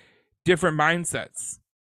Sunday, different mindsets,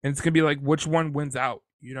 and it's going to be like which one wins out.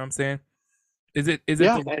 You know what I'm saying? Yeah,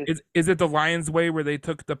 and Is it the Lions way where they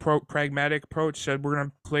took the pragmatic approach, said we're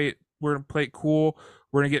gonna play it cool,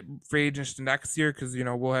 we're gonna get free agents next year because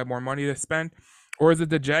we'll have more money to spend, or is it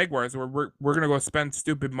the Jaguars where we're gonna go spend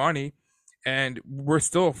stupid money, and we're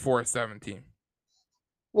still a 4-7 team?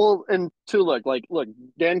 well, and two, look,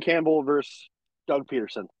 Dan Campbell versus Doug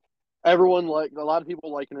Peterson. Everyone like a lot of people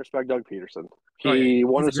like and respect Doug Peterson. Oh yeah, He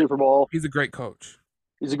won a Super Bowl. he's a great coach.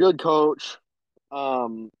 He's a good coach.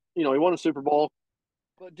 He won a Super Bowl.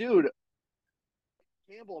 But dude,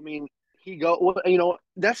 Campbell, I mean,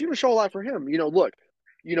 that's going to show a lot for him. Look,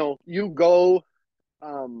 you go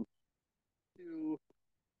to New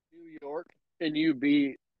York and you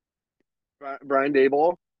beat Brian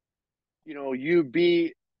Daboll. You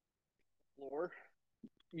beat floor.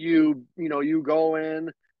 You go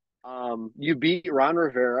in, you beat Ron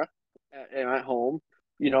Rivera at home,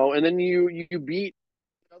 and then you beat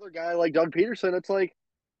another guy like Doug Peterson. It's like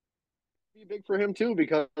be big for him too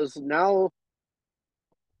because now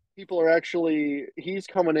people are actually he's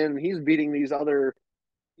coming in and he's beating these other.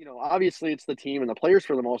 Obviously it's the team and the players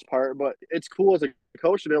for the most part, but it's cool as a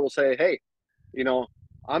coach to be able to say, hey, you know,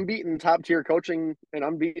 I'm beating top tier coaching and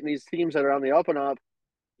I'm beating these teams that are on the up and up.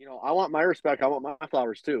 I want my respect. I want my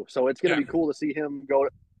flowers too. So it's going to Yeah. be cool to see him go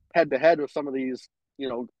head to head with some of these,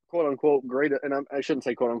 quote unquote great. And I shouldn't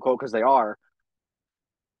say quote unquote because they are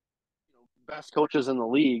best coaches in the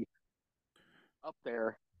league up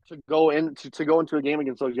there to go into a game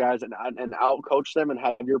against those guys and out coach them and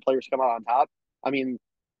have your players come out on top. I mean,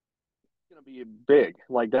 it's going to be big.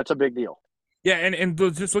 Like that's a big deal. Yeah, and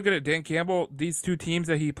just looking at Dan Campbell, these two teams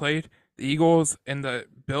that he played, the Eagles and the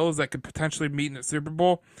Bills that could potentially meet in the Super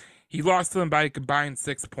Bowl, he lost to them by a combined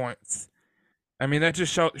 6 points. I mean, that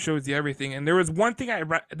just shows you everything. And there was one thing I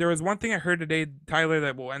heard today, Tyler,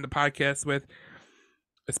 that we'll end the podcast with,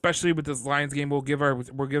 especially with this Lions game. We'll give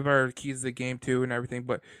our keys to the game too and everything.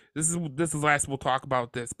 But this is last we'll talk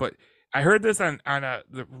about this. But I heard this on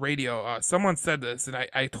the radio. Someone said this, and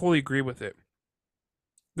I totally agree with it.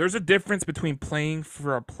 There's a difference between playing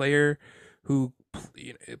for a player who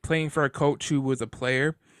playing for a coach who was a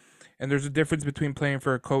player, and there's a difference between playing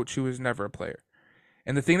for a coach who was never a player.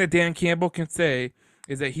 And the thing that Dan Campbell can say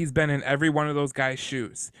is that he's been in every one of those guys'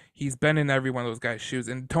 shoes. He's been in every one of those guys' shoes.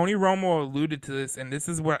 And Tony Romo alluded to this, and this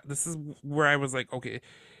is where I was like, okay,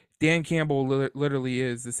 Dan Campbell literally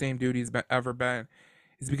is the same dude ever been.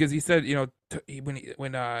 Is because he said, when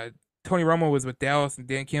Tony Romo was with Dallas and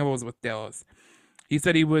Dan Campbell was with Dallas, he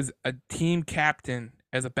said he was a team captain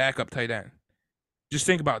as a backup tight end. Just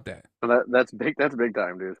think about that. That's big. That's big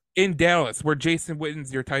time, dude. In Dallas, where Jason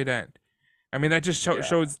Witten's your tight end. I mean, that just Yeah.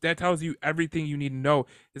 shows, that tells you everything you need to know.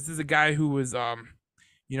 This is a guy who was,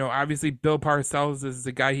 obviously Bill Parcells is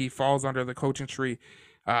the guy he falls under the coaching tree.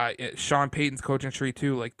 Sean Payton's coaching tree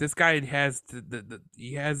too. Like this guy has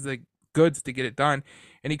he has the goods to get it done,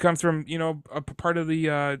 and he comes from a part of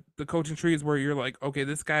the coaching tree is where you're like, okay,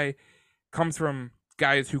 this guy comes from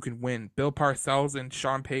guys who can win. Bill Parcells and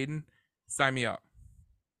Sean Payton, sign me up.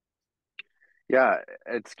 Yeah,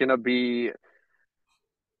 it's gonna be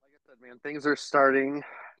like I said, man. Things are starting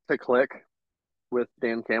to click with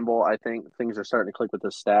Dan Campbell. I think things are starting to click with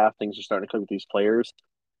the staff. Things are starting to click with these players.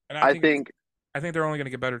 And I think I think they're only going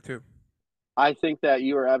to get better too. I think that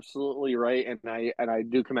you are absolutely right, and I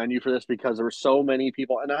do commend you for this because there were so many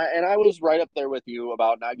people, and I was right up there with you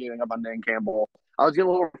about not giving up on Dan Campbell. I was getting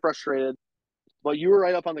a little frustrated, but you were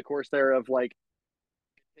right up on the course there of like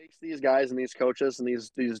it takes these guys and these coaches and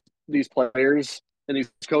these players and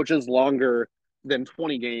these coaches longer than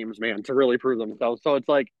 20 games, man, to really prove themselves. So it's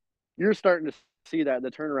like you're starting to see that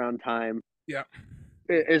the turnaround time Yeah.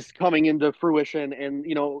 is coming into fruition, and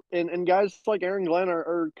and guys like Aaron Glenn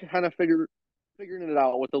are kind of figuring it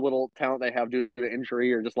out with the little talent they have due to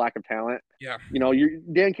injury or just lack of talent. Yeah.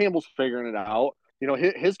 Dan Campbell's figuring it out.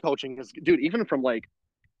 His coaching is, dude, even from like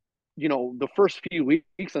the first few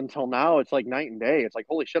weeks until now, it's like night and day. It's like,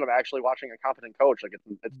 holy shit, I'm actually watching a competent coach. Like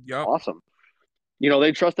it's Yep. awesome.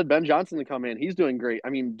 They trusted Ben Johnson to come in. He's doing great. I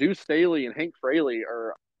mean, Deuce Staley and Hank Fraley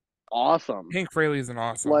are awesome. Hank Fraley is an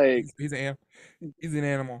awesome. Like He's an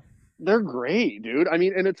animal. they're great, dude. I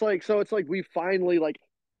mean, and it's like we finally like,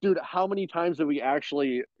 dude, how many times did we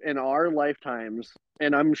actually in our lifetimes,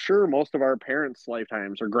 and I'm sure most of our parents'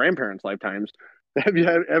 lifetimes or grandparents' lifetimes, have you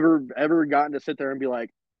ever gotten to sit there and be like,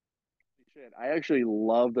 shit, I actually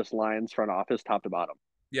love this Lions front office top to bottom.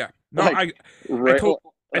 Yeah. No, Like, I, to-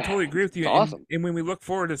 I totally agree with you. It's awesome. And when we look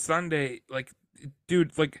forward to Sunday, like,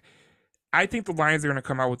 dude, like, I think the Lions are going to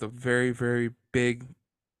come out with a very, very big,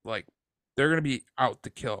 like, they're going to be out to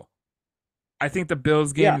kill. I think the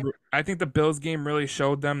Bills game. Yeah. I think the Bills game really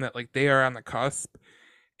showed them that like they are on the cusp,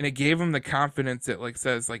 and it gave them the confidence that like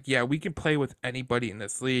says like, yeah, we can play with anybody in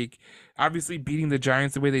this league. Obviously, beating the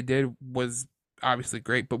Giants the way they did was obviously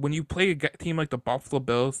great, but when you play a team like the Buffalo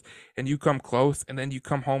Bills and you come close, and then you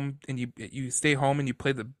come home and you stay home and you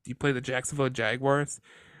play the Jacksonville Jaguars,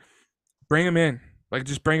 bring them in. Like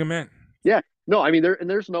just bring them in. Yeah. No, I mean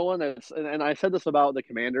there's no one that's and I said this about the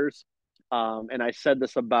Commanders, and I said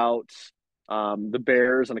this about the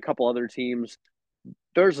Bears and a couple other teams.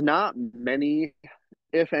 There's not many,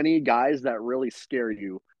 if any, guys that really scare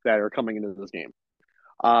you that are coming into this game.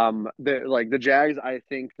 Like the Jags, I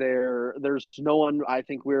think there's no one I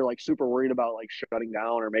think we're like super worried about like shutting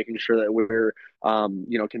down or making sure that we're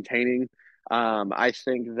containing. I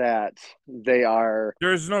think that they are,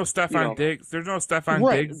 There's no you Stefan know, Diggs. There's no Stefan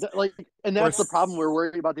right. Diggs. Like, and Or that's the problem. We're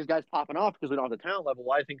worried about these guys popping off because we don't have the talent level.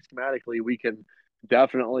 Well, I think schematically we can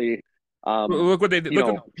definitely, look what they did.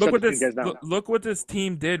 Look shut what these guys down. look what this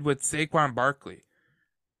team did with Saquon Barkley.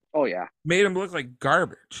 Oh yeah, Made him look like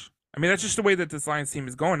garbage. I mean, that's just the way that this Lions team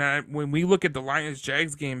is going. And when we look at the Lions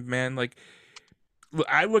Jags game, man, like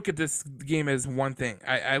I look at this game as one thing.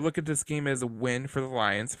 I look at this game as a win for the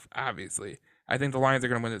Lions. Obviously, I think the Lions are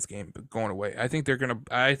going to win this game going away. I think they're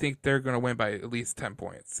gonna win by at least 10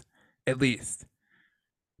 points, at least.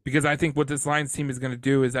 Because I think what this Lions team is going to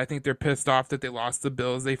do is I think they're pissed off that they lost the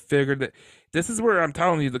Bills. They figured that this is where I'm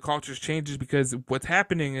telling you the culture's changes because what's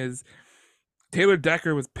happening is Taylor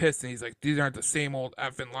Decker was pissed and he's like, these aren't the same old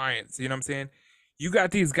effing Lions. You know what I'm saying? You got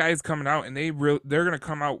these guys coming out and they're gonna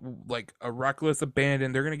come out like a reckless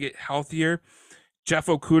abandon. They're gonna get healthier. Jeff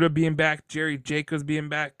Okuda being back, Jerry Jacobs being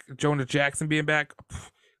back, Jonah Jackson being back.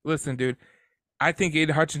 Listen, dude, I think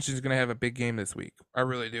Aiden Hutchinson is gonna have a big game this week. I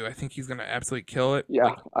really do. I think he's gonna absolutely kill it,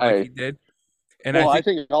 yeah. like he did. And I Well, I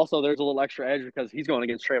think, think also there's a little extra edge because he's going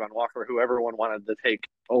against Trayvon Walker, who everyone wanted to take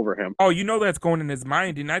over him. oh, that's going in his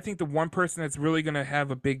mind. And I think the one person that's really gonna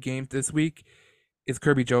have a big game this week is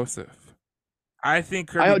Kirby Joseph. I think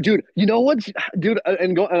Kirby. Dude, you know what, dude,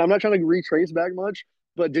 and I'm not trying to retrace back much,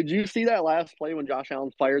 but did you see that last play when Josh Allen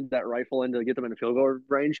fired that rifle in to get them in field goal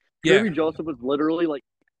range? Yeah, Kirby Joseph was literally like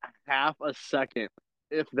half a second,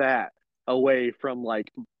 if that, away from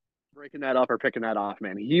like breaking that up or picking that off.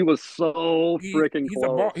 Man, he was so freaking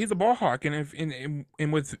close. he's a ball hawk, and if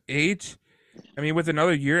and with age, I mean, with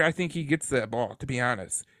another year, I think he gets that ball. To be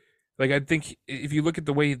honest, like I think if you look at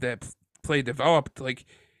the way that play developed, like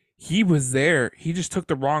he was there, he just took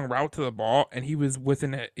the wrong route to the ball, and he was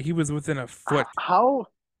within a foot. How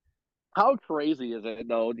crazy is it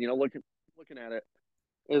though? Looking at it,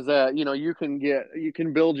 is that you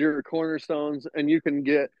can build your cornerstones and you can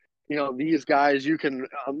get these guys. You can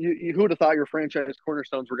who would have thought your franchise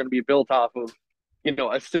cornerstones were going to be built off of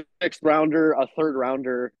a sixth rounder, a third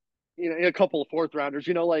rounder, a couple of fourth rounders.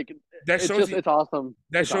 Like That shows you it's awesome.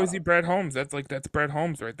 that It's shows you awesome. Brad Holmes. That's Brad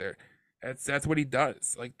Holmes right there. That's what he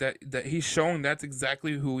does. Like that he's showing that's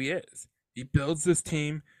exactly who he is. He builds this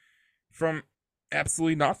team from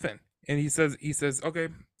absolutely nothing. And he says, okay,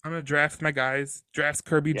 I'm gonna draft my guys, drafts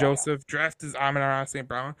Kirby Yeah. Joseph, drafts his Amon-Ra St.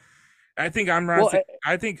 Brown. Well,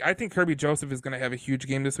 I think Kirby Joseph is gonna have a huge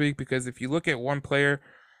game this week because if you look at one player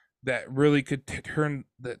that really could turn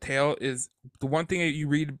the tail is the one thing that you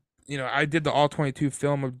read, I did the all 22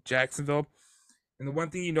 film of Jacksonville. And the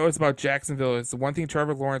one thing you notice about Jacksonville is the one thing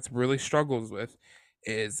Trevor Lawrence really struggles with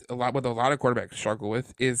is what a lot of quarterbacks struggle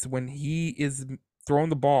with is when he is throwing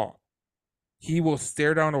the ball, he will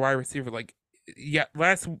stare down a wide receiver. Like, yeah,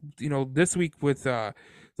 this week with the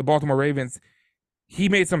Baltimore Ravens, he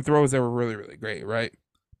made some throws that were really, really great, right?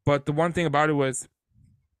 But the one thing about it was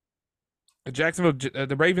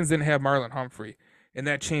the Ravens didn't have Marlon Humphrey, and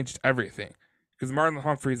that changed everything because Marlon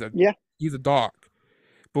Humphrey's yeah, he's a dog.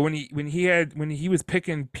 But when he was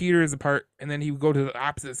picking Peters apart and then he would go to the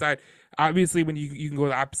opposite side, obviously when you can go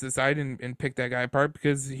to the opposite side and pick that guy apart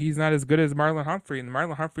because he's not as good as Marlon Humphrey, and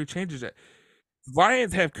Marlon Humphrey changes it.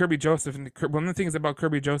 Lions have Kirby Joseph, and one of the things about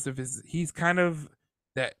Kirby Joseph is he's kind of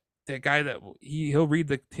that guy that he'll read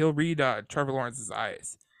Trevor Lawrence's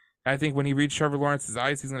eyes. I think when he reads Trevor Lawrence's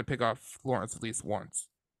eyes, he's going to pick off Lawrence at least once.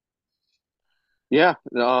 yeah.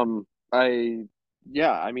 I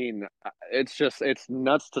yeah. I mean, it's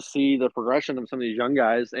nuts to see the progression of some of these young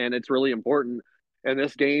guys, and it's really important in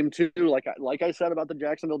this game too. Like I said about the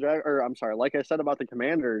Jacksonville or I'm sorry, like I said about the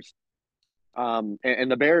Commanders, and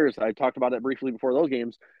the Bears. I talked about it briefly before those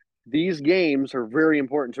games. These games are very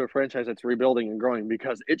important to a franchise that's rebuilding and growing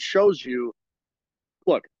because it shows you,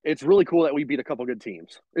 look, it's really cool that we beat a couple good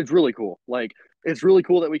teams. It's really cool. Like, it's really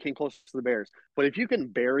cool that we came close to the Bears. But if you can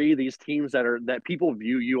bury these teams that people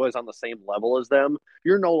view you as on the same level as them,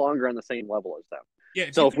 you're no longer on the same level as them.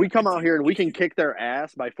 Yeah, So if we come out here and we can kick their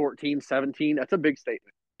ass by 14, 17, that's a big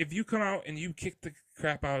statement. if you come out and you kick the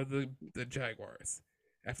crap out of the Jaguars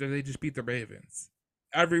after they just beat the Ravens,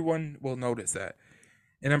 everyone will notice that.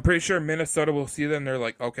 And I'm pretty sure Minnesota will see them. They're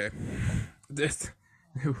like, okay, this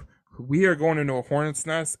we are going into a hornet's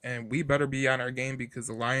nest, and we better be on our game because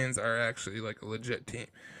the Lions are actually like a legit team.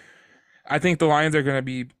 I think the Lions are going to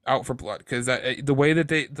be out for blood because the way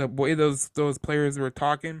those players were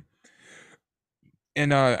talking,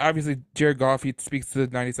 and obviously Jared Goff he speaks to the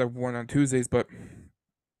 97-1 on Tuesdays, but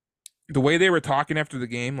the way they were talking after the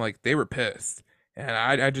game, like they were pissed, and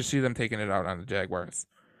I just see them taking it out on the Jaguars.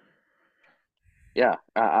 Yeah,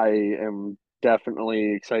 I am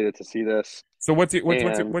definitely excited to see this. So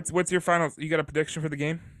And what's your final? You got a prediction for the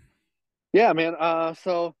game? yeah, man.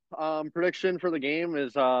 Prediction for the game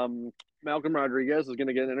is Malcolm Rodriguez is going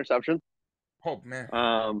to get an interception. Oh man,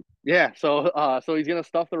 Yeah. So he's going to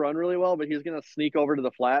stuff the run really well, but he's going to sneak over to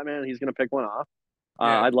the flat, man. And he's going to pick one off.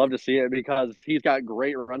 yeah. I'd love to see it because he's got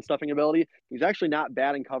great run stuffing ability. He's actually not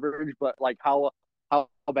bad in coverage, but like how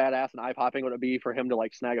badass and eye popping would it be for him to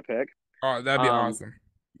like snag a pick? Oh, that'd be Um, awesome.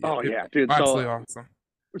 Yeah, oh yeah, dude. absolutely awesome.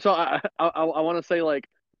 So I want to say like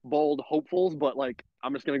bold hopefuls, but like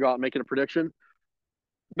I'm just gonna go out and make it a prediction.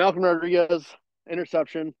 Malcolm Rodriguez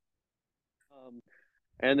interception, um,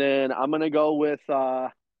 and then I'm gonna go with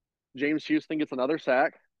James Houston gets another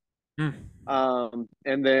sack. Mm.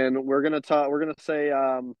 And then we're gonna talk. We're gonna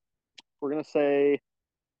say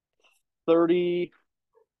 30.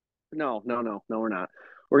 No, we're not.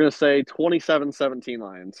 We're gonna say 27-17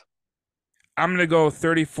 Lions. I'm gonna go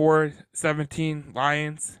 34-17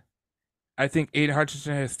 Lions. I think Aiden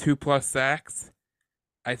Hutchinson has 2+ sacks.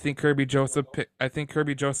 I think Kirby Joseph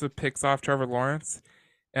picks off Trevor Lawrence,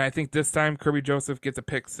 and I think this time Kirby Joseph gets a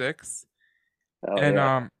pick six. Oh And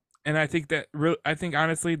yeah. I think that real. I think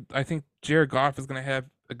honestly, I think Jared Goff is gonna have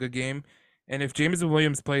a good game, and if Jameson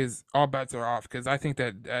Williams plays, all bets are off because I think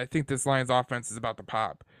this Lions offense is about to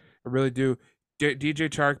pop. I really do. DJ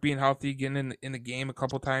Chark being healthy, getting in the game a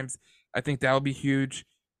couple times, I think that'll be huge.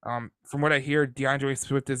 From what I hear, DeAndre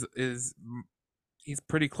Swift he's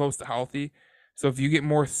pretty close to healthy. So if you get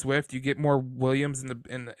more Swift, you get more Williams in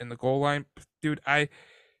the goal line, dude. I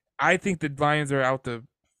think the Lions are out to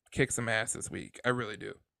kick some ass this week. I really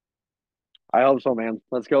do. I hope so, man.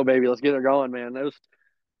 Let's go, baby. Let's get it going, man.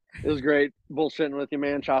 It was great bullshitting with you,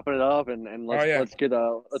 man. Chopping it up, and Oh let's yeah. let's get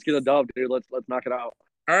a dub, dude. Let's knock it out.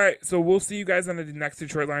 All right, so we'll see you guys on the next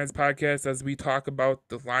Detroit Lions podcast as we talk about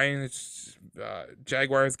the Lions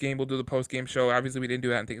Jaguars game. We'll do the post game show. Obviously, we didn't do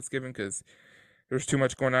that on Thanksgiving because there's too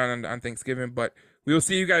much going on Thanksgiving. But we will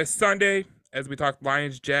see you guys Sunday as we talk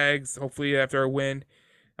Lions Jags. Hopefully, after a win.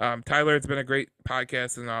 Tyler, it's been a great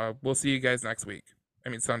podcast, and we'll see you guys next week. I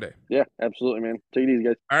mean Sunday. Yeah, absolutely, man. Take it easy,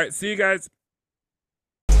 guys. All right, see you guys.